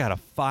mean, I got a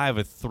 5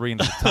 at 3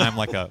 into the time,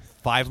 like a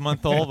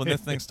 5-month-old when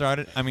this thing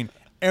started. I mean,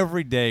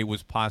 every day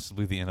was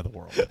possibly the end of the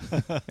world.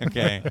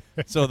 Okay,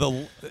 so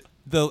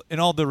the in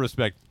all due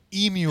respect,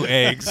 emu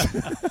eggs.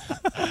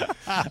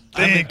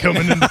 They ain't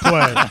coming into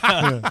play.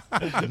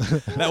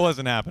 That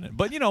wasn't happening.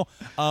 But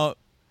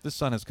the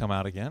sun has come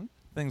out again.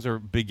 Things are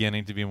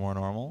beginning to be more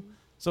normal.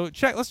 So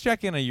let's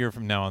check in a year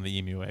from now on the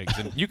emu eggs,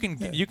 and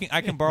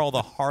I can borrow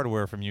the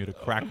hardware from you to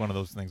crack one of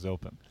those things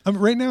open.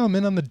 Right now, I'm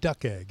in on the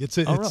duck egg.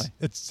 Really?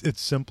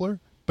 It's simpler,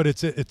 but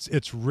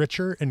it's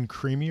richer and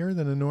creamier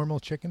than a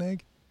normal chicken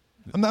egg.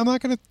 I'm not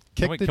going to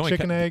kick the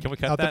chicken egg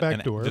out the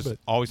back door, just but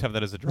always have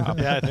that as a drop.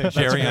 Yeah, I think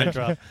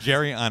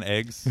Jerry on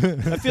eggs.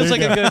 That feels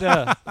like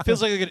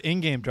a good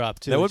in-game drop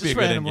too. That would be a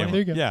good in-game. There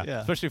you go.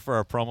 Yeah, especially for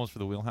our promos for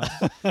the Wheelhouse.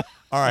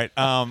 All right.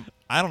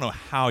 I don't know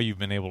how you've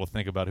been able to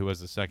think about who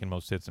has the second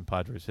most hits in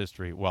Padres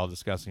history while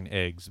discussing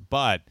eggs,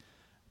 but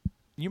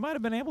you might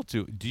have been able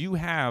to. Do you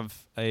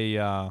have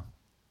a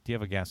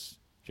guess,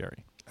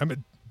 Jerry? I'm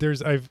going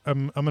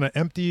to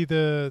empty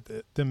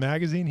the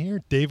magazine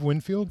here. Dave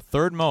Winfield,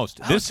 third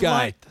most. That's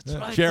right.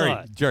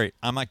 Jerry,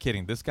 I'm not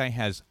kidding. This guy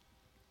has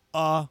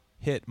a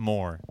hit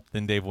more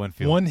than Dave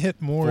Winfield. One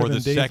hit more for than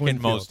the Dave second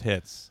Winfield. most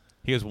hits.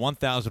 He has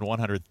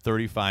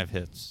 1,135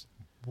 hits.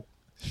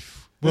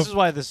 This is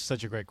why this is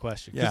such a great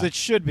question, because it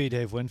should be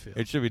Dave Winfield.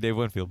 It should be Dave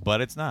Winfield,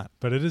 but it's not.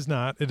 But it is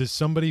not. It is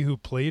somebody who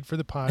played for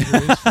the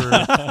Padres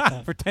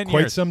for For 10 quite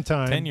years. some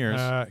time. 10 years.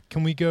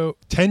 Can we go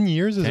 10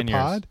 years as 10 a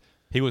years. pod?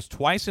 He was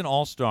twice an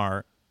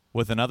All-Star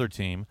with another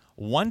team,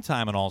 one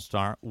time an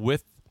All-Star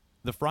with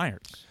the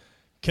Friars.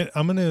 Can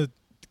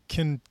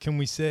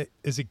we say,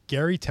 is it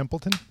Gary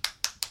Templeton?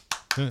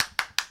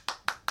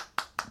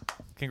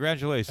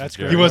 Congratulations, That's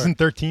Jerry. great. He wasn't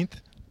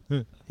 13th.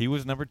 He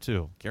was number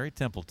 2, Gary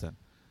Templeton.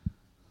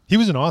 He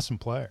was an awesome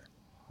player.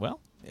 Well,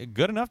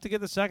 good enough to get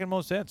the second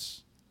most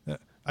hits.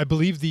 I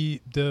believe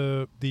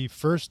the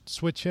first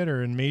switch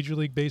hitter in Major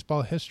League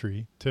Baseball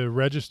history to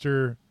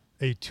register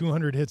a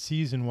 200-hit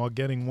season while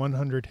getting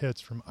 100 hits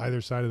from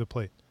either side of the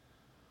plate.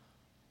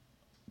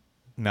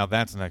 Now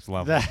that's next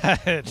level.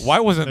 That's- Why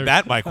wasn't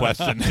that my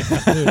question?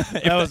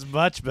 that was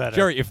much better.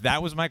 Jerry, if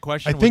that was my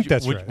question, I think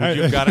that's would, right.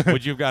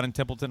 Would you have gotten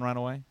Templeton right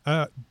away?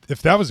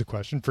 If that was a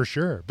question, for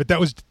sure. But that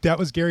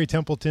was Gary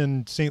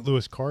Templeton, St.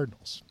 Louis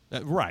Cardinals,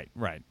 Right.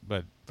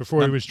 But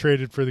before he was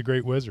traded for the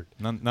Great Wizard.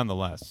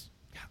 nonetheless,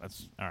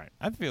 that's all right.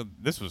 I feel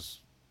this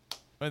was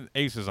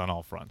aces on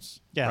all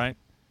fronts. Yeah, right.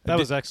 that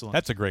was excellent.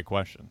 That's a great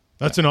question.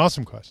 That's an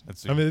awesome question.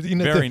 That's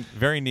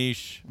very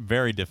niche,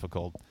 very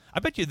difficult. I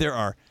bet you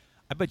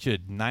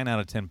 9 out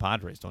of 10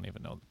 Padres don't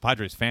even know.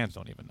 Padres fans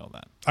don't even know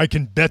that. I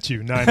can bet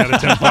you 9 out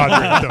of 10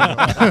 Padres don't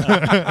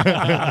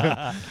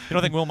know. You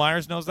don't think Will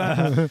Myers knows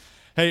that?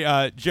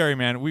 Hey, Jerry,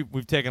 man,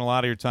 we've taken a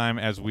lot of your time,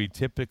 as we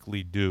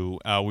typically do.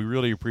 We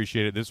really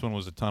appreciate it. This one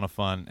was a ton of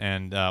fun,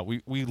 and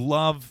we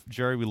love,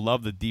 Jerry, we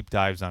love the deep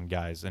dives on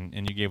guys, and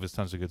you gave us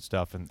tons of good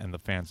stuff, and the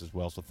fans as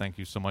well. So thank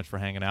you so much for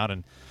hanging out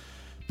and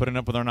putting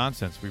up with our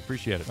nonsense. We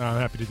appreciate it. I'm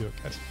happy to do it,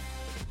 guys.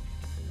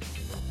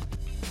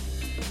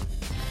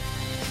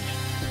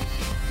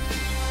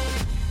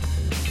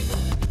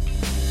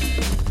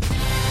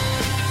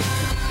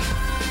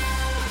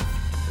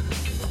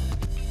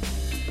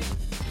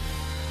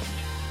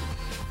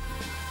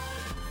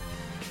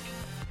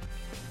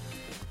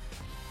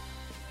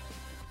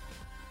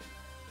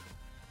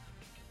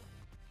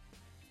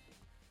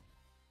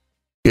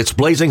 It's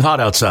blazing hot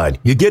outside.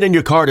 You get in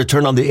your car to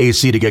turn on the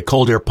AC to get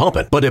cold air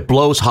pumping, but it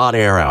blows hot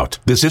air out.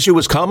 This issue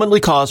is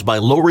commonly caused by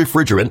low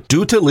refrigerant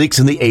due to leaks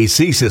in the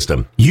AC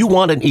system. You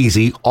want an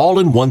easy,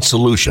 all-in-one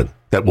solution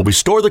that will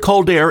restore the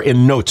cold air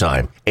in no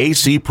time.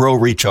 AC Pro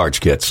Recharge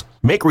Kits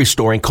make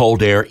restoring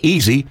cold air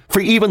easy for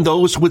even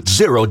those with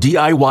zero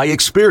DIY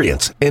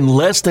experience in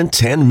less than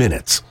 10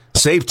 minutes.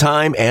 Save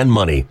time and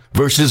money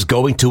versus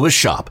going to a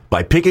shop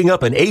by picking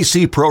up an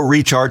AC Pro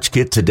Recharge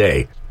Kit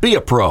today. Be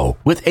a pro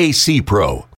with AC Pro.